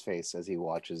on his face as he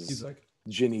watches he's like,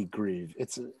 Ginny grieve.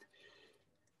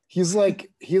 He's like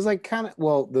kind of,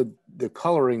 well, the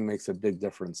coloring makes a big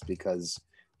difference because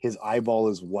his eyeball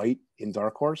is white in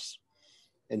Dark Horse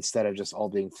instead of just all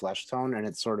being flesh tone, and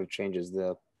it sort of changes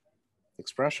the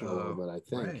expression a little bit, I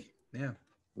think. Right. Yeah.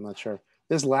 I'm not sure.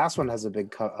 This last one has a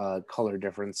big color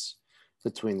difference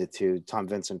between the two. Tom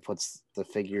Vincent puts the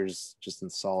figures just in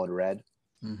solid red.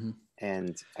 Mm-hmm.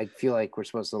 And I feel like we're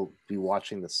supposed to be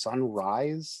watching the sun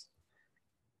rise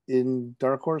in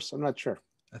Dark Horse. I'm not sure.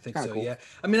 I think so. Cool. Yeah.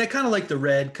 I mean, I kind of like the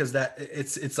red because that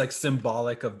it's like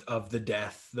symbolic of the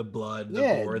death, the blood, the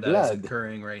gore that is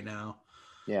occurring right now.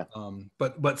 Yeah.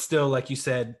 But still, like you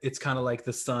said, it's kind of like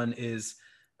the sun is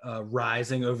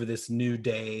rising over this new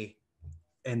day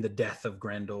and the death of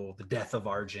Grendel, the death of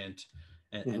Argent,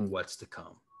 and what's to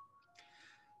come.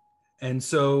 And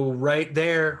so right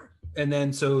there, and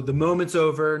then so the moment's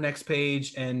over, next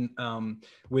page, and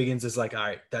Wiggins is like, all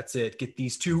right, that's it. Get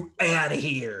these two out of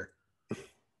here.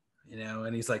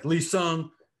 And he's like, Lee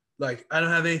Sung, like, I don't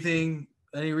have any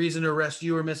reason to arrest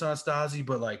you or Miss Anastasia,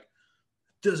 but like,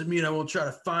 doesn't mean I won't try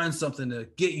to find something to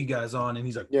get you guys on. And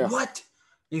he's like, what? And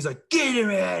he's like, get him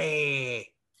out of here.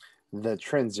 The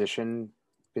transition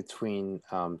between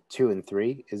 2 and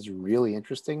 3 is really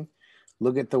interesting.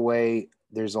 Look at the way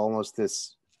there's almost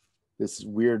this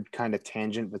weird kind of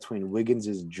tangent between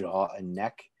Wiggins's jaw and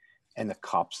neck and the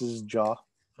cop's jaw.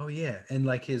 Oh yeah, and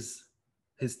like his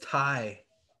tie,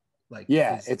 like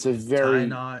it's a very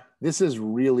knot. This is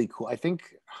really cool. I think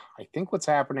what's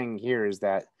happening here is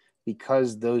that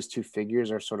because those two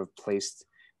figures are sort of placed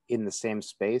in the same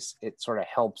space, it sort of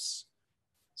helps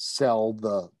sell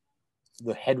the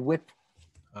head whip.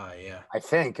 Yeah. I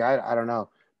think I don't know,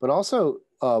 but also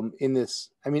in this,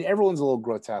 I mean, everyone's a little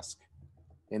grotesque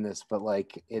in this, but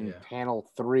like in panel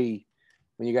 3,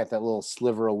 when you got that little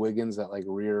sliver of Wiggins, that like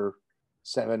rear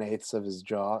 7/8 of his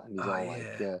jaw, and he's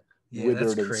all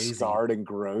withered and scarred and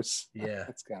gross. Yeah,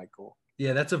 that's kind of cool.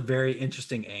 Yeah, that's a very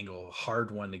interesting angle. Hard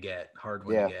one to get.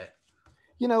 To get.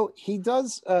 He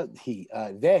does.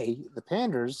 The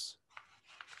Panders.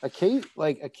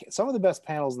 Some of the best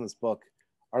panels in this book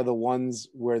are the ones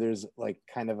where there's like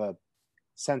kind of a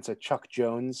sense of Chuck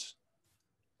Jones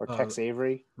or Tex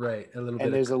Avery, right? A little bit,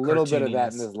 and there's a little bit of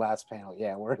that in this last panel,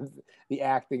 where the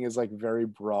acting is like very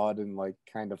broad and like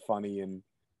kind of funny and.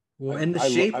 Well, and the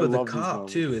shape of the cop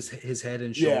too is his head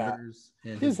and shoulders.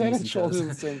 And his head and shoulders in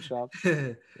the same shop.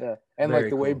 Yeah, and very like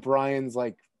the way Brian's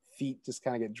like feet just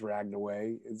kind of get dragged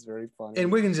away is very funny.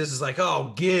 And Wiggins just is like,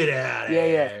 "Oh, get out of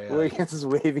here!" Yeah. Wiggins is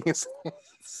waving his hand.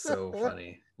 So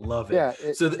funny, love it.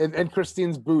 Yeah. And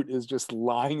Christine's boot is just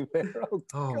lying there.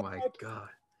 Oh my god.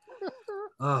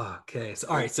 Okay. So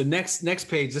all right. So next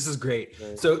page. This is great.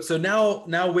 Right. So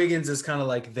now Wiggins is kind of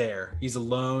like there. He's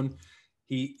alone.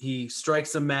 He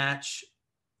strikes a match,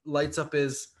 lights up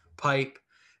his pipe,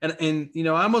 and I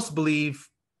almost believe.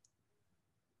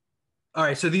 All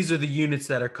right, so these are the units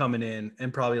that are coming in,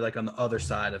 and probably like on the other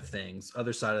side of things,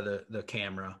 other side of the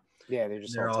camera. Yeah,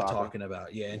 they're all talking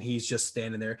about and he's just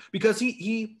standing there because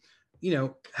he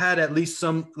had at least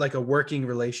some like a working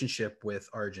relationship with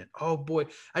Argent. Oh boy,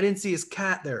 I didn't see his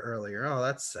cat there earlier. Oh,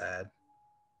 that's sad.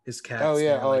 His cat's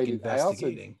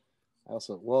investigating.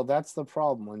 Well, that's the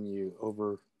problem when you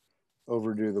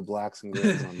overdo the blacks and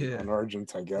grays on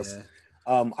Argent, I guess.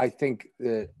 Yeah. I think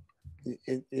that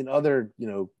in other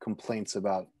complaints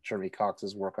about Jeremy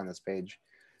Cox's work on this page,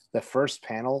 the first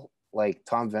panel, like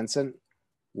Tom Vincent,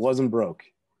 wasn't broke.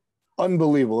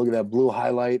 Unbelievable. Look at that blue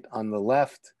highlight on the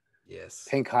left. Yes.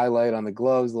 Pink highlight on the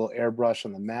gloves, little airbrush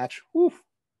on the match. Woo.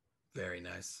 Very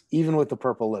nice. Even with the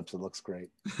purple lips, it looks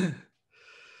great.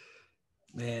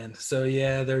 Man, so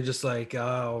they're just like,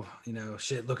 oh,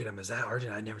 shit, look at him. Is that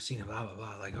Argent? I've never seen him, blah, blah,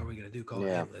 blah. Like, what are we going to do? Call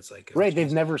him? It's like, right,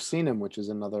 they've never seen him, which is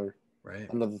another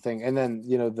thing. And then,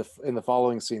 in the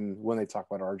following scene, when they talk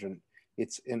about Argent,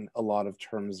 it's in a lot of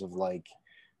terms of like,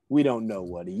 we don't know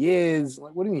what he is.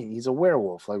 Like, what do you mean? He's a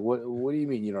werewolf. Like, what do you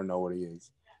mean you don't know what he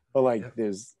is? But like,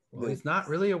 he's not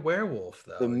really a werewolf,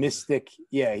 though. The mystic,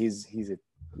 he's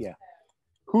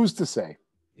Who's to say?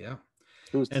 Yeah.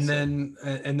 And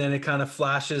then it kind of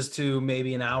flashes to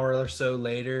maybe an hour or so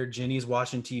later. Ginny's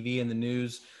watching TV and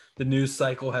the news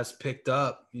cycle has picked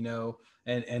up,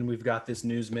 and we've got this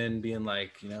newsman being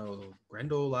like,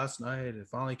 Grendel last night, it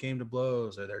finally came to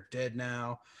blows, or they're dead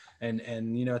now.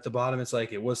 And you know, at the bottom it's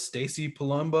like, it was Stacy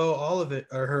Palumbo Oliver,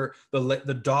 or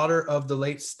the daughter of the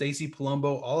late Stacy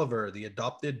Palumbo Oliver, the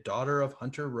adopted daughter of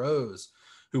Hunter Rose,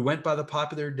 who went by the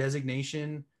popular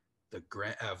designation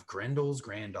of Grendel's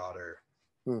granddaughter.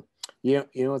 You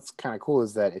know what's kind of cool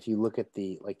is that if you look at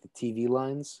the TV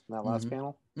lines in that last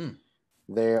panel,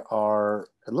 they are,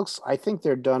 I think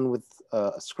they're done with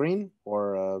a screen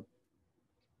or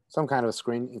some kind of a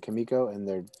screen in Kamiko, and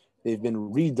they've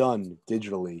been redone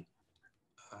digitally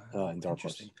in Dark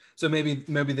Horse. So maybe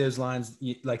those lines,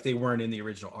 like, they weren't in the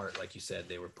original art, like you said,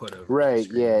 they were put over. Right.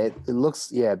 Yeah. It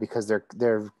looks, because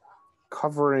they're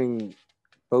covering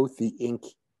both the ink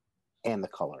and the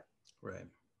color. Right.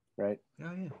 Right.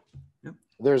 Oh yeah. Yep.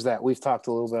 There's that. We've talked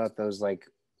a little bit about those like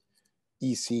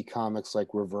EC comics, like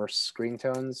reverse screen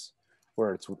tones,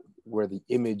 where the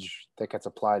image that gets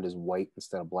applied is white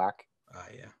instead of black.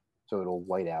 Yeah. So it'll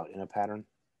white out in a pattern.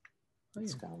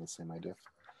 It's kind of the same idea.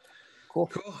 Cool.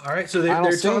 All right. So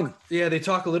they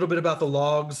talk a little bit about the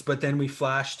logs, but then we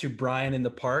flash to Brian in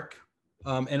the park.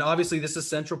 And obviously this is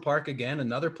Central Park again,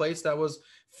 another place that was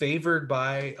favored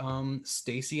by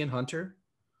Stacy and Hunter.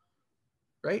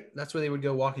 Right? That's where they would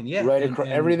go walking. Yeah. Right.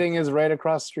 Everything is right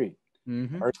across the street.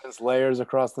 Argent's layers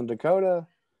across in Dakota.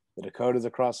 The Dakota's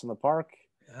across in the park.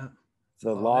 Yeah.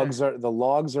 The logs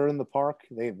are in the park.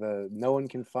 No one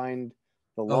can find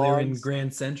the logs. Oh, they're in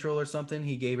Grand Central or something.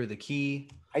 He gave her the key.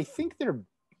 I think they're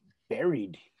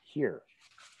buried here.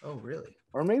 Oh, really?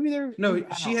 Or maybe they're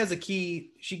she has a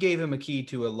key. She gave him a key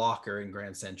to a locker in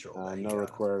Grand Central. No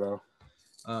recuerdo.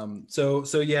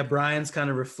 So yeah, Brian's kind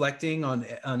of reflecting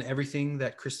on everything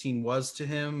that Christine was to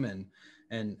him, and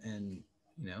you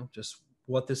know, just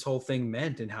what this whole thing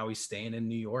meant and how he's staying in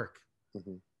New York.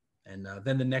 And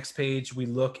then the next page, we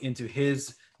look into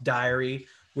his diary,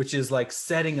 which is like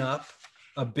setting up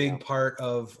a big part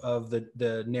of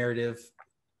the narrative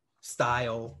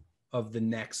style of the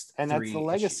next. And that's the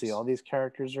legacy. Issues. All these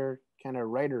characters are kind of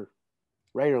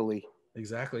writerly.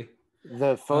 Exactly.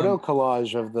 The photo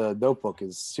collage of the notebook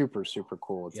is super, super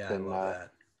cool. It's been, I love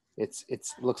that.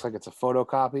 It's looks like it's a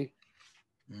photocopy.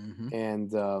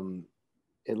 And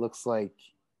it looks like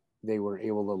they were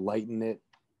able to lighten it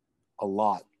a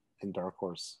lot in Dark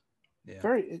Horse. Yeah.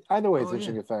 Either way, it's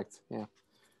interesting effect. Yeah.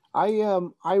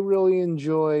 I really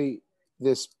enjoy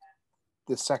the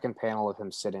second panel of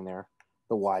him sitting there,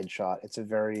 the wide shot. It's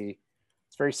very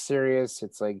serious.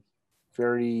 It's like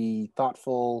very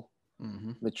thoughtful,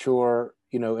 mature,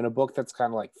 you know, in a book that's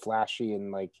kind of like flashy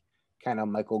and like kind of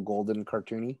Michael Golden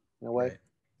cartoony in a way. Right.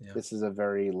 Yeah. This is a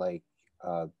very like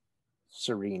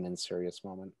serene and serious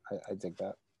moment. I dig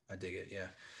that. I dig it. Yeah.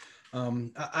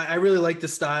 I really like the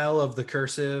style of the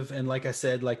cursive, and like I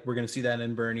said, like we're gonna see that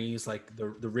in Bernie's, like the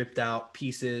ripped out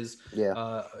pieces.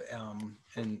 Yeah.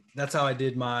 And that's how I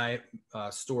did my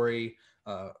story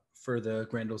for the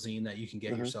Grendel Zine that you can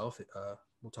get yourself.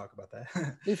 We'll talk about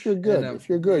that. If you're good, if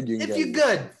you're good, you can.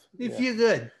 If you're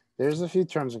good. There's a few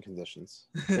terms and conditions.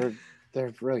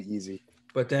 They're really easy.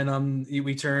 But then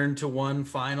we turn to one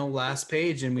final last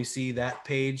page, and we see that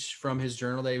page from his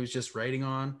journal that he was just writing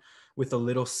on, with a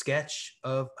little sketch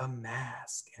of a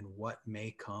mask and what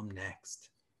may come next.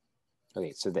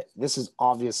 Okay, so this is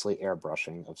obviously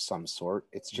airbrushing of some sort.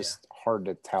 It's just hard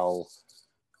to tell.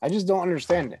 I just don't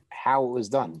understand how it was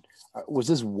done. Was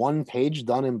this one page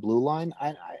done in blue line?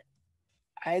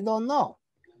 I don't know.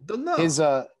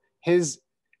 His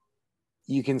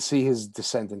you can see his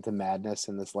descent into madness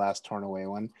in this last torn away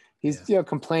one. He's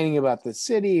complaining about the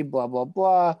city, blah blah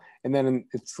blah, and then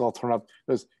it's all torn up.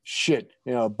 It goes, shit,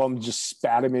 a bum just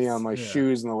spat at me on my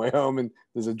shoes on the way home, and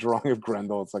there's a drawing of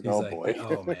Grendel. It's like, oh boy,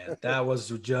 oh man, that was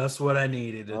just what I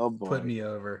needed to put me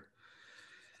over.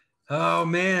 Oh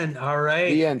man, all right.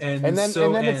 The end. And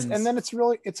then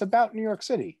it's about New York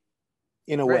City,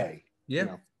 in a way.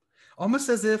 Yeah, almost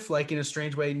as if, like in a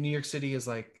strange way, New York City is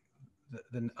like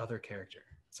the other character.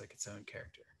 It's like its own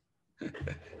character.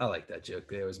 I like that joke.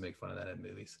 They always make fun of that in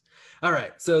movies. All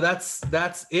right, so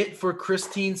that's it for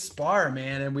Christine Spar,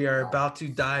 man, and we are about to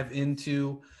dive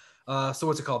into. So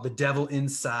what's it called? The Devil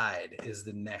Inside is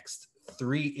the next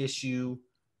 3-issue,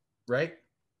 right?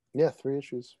 Yeah, 3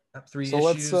 issues. 3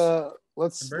 issues. So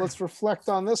let's reflect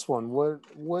on this one.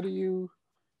 What do you?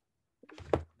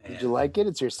 Man. Did you like it?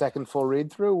 It's your second full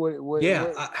read through. What do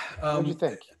you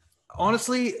think?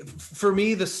 Honestly, for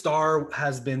me, the star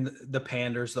has been the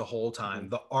Panders the whole time.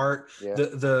 The art,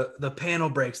 the panel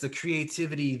breaks, the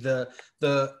creativity,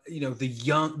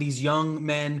 these young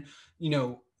men,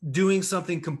 doing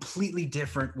something completely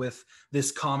different with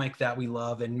this comic that we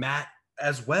love, and Matt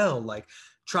as well, like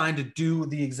trying to do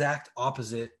the exact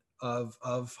opposite of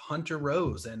Hunter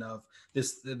Rose and of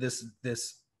this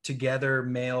together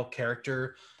male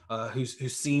character who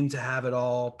seemed to have it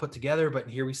all put together. But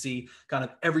here we see kind of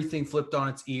everything flipped on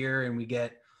its ear, and we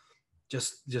get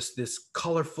just this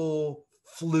colorful,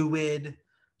 fluid,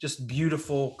 just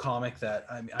beautiful comic that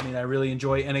I mean, I really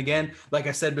enjoy. And again, like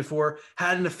I said before,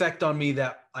 had an effect on me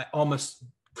that I almost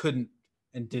couldn't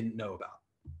and didn't know about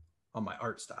on my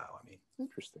art style. I mean,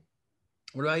 interesting.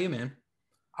 What about you, man?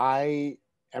 I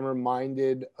am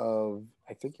reminded of,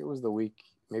 I think it was the week,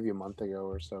 maybe a month ago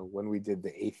or so, when we did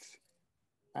the 8th.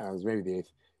 I don't know, it was maybe the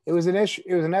 8th. It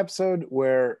was an episode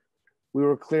where we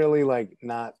were clearly like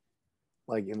not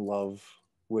like in love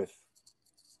with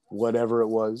whatever it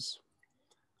was.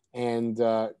 And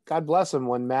God bless him,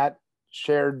 when Matt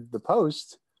shared the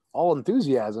post, all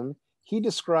enthusiasm, he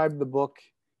described the book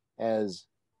as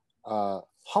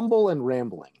humble and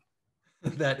rambling.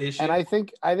 That issue. And I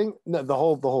think no, the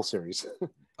whole series.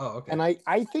 Oh, okay. And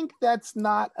I think that's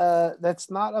not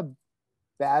a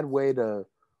bad way to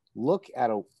look at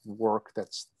a work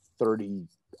that's 30,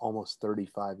 almost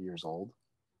 35 years old,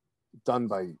 done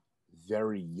by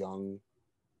very young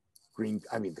green.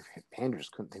 I mean, the Panders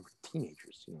they were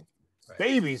teenagers, you know, right.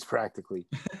 Babies practically.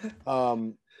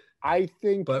 I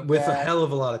think, but with a hell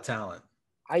of a lot of talent.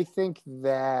 I think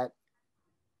that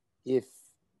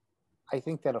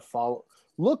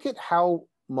look at how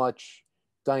much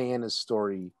Diana's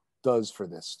story does for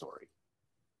this story.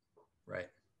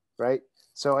 Right.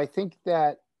 So I think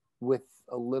that with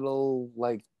a little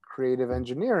like creative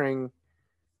engineering,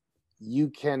 you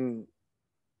can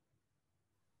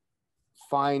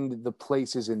find the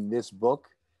places in this book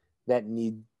that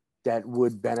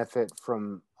would benefit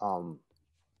from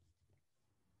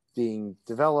being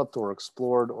developed or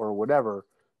explored or whatever,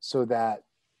 so that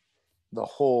the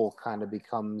whole kind of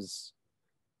becomes,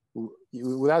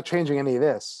 without changing any of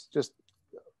this, just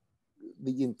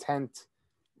the intent,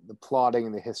 the plotting,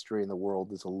 and the history in the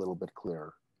world is a little bit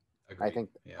clearer. Agreed.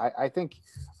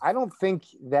 I don't think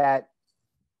that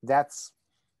that's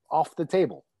off the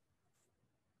table.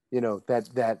 You know,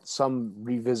 that some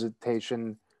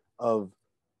revisitation of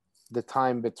the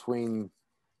time between,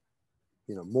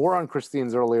 you know, more on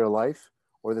Christine's earlier life,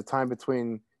 or the time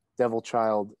between Devil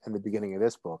Child and the beginning of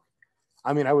this book.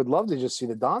 I mean, I would love to just see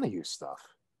the Donahue stuff,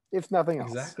 if nothing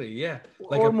else. Exactly, yeah.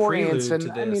 Like or a more prelude Anson. to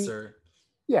this, I mean, or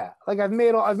yeah, like I've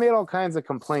made all kinds of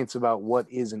complaints about what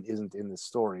is and isn't in the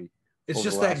story. It's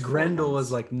just that Grendel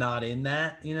is like not in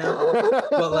that, you know.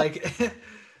 But like,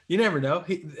 you never know.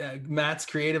 Matt's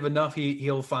creative enough;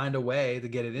 he'll find a way to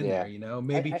get it in there. You know,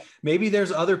 maybe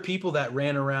there's other people that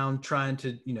ran around trying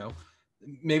to, you know,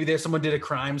 maybe there's someone did a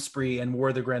crime spree and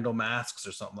wore the Grendel masks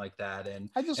or something like that. And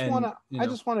I just want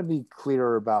to be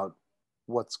clear about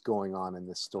what's going on in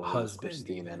this story with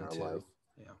Christine and her life.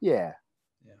 Yeah.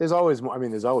 There's always more. I mean,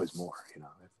 there's always more. You know,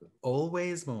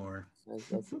 always more.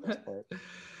 That's the best part.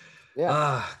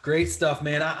 Yeah. Great stuff,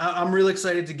 man. I'm really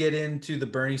excited to get into the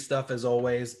Bernie stuff as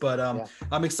always, but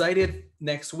I'm excited.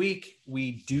 Next week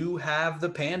we do have the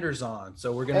Panders on,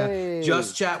 so we're gonna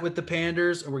just chat with the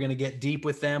Panders, and we're gonna get deep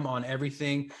with them on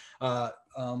everything.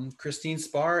 Christine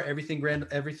Spar, everything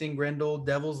Grendel,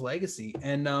 Devil's Legacy,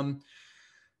 and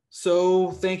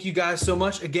so thank you guys so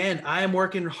much. Again, I am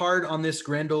working hard on this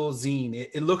Grendel zine.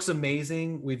 It looks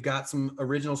amazing. We've got some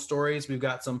original stories. We've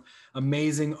got some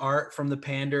amazing art from the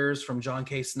Panders, from John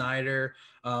K. Snyder.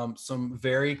 Some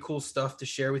very cool stuff to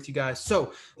share with you guys.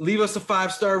 So leave us a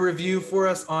 5-star review for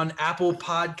us on Apple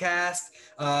Podcast.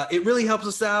 It really helps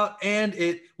us out, and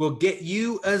it will get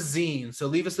you a zine. So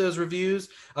leave us those reviews.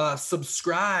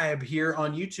 Subscribe here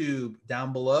on YouTube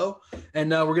down below.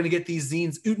 And we're going to get these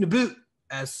zines oot and a boot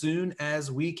as soon as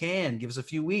we can. Give us a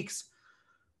few weeks.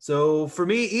 So for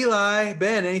me, Eli,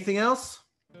 Ben, anything else?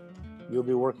 You'll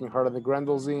be working hard on the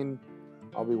Grendel zine.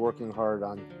 I'll be working hard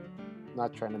on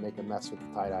not trying to make a mess with the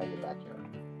tie-dye in the backyard.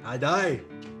 Tie-dye.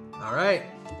 All right.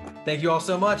 Thank you all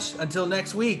so much. Until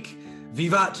next week,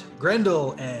 Vivat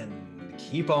Grendel, and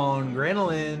keep on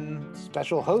Grendelin.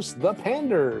 Special host, the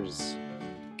Panders.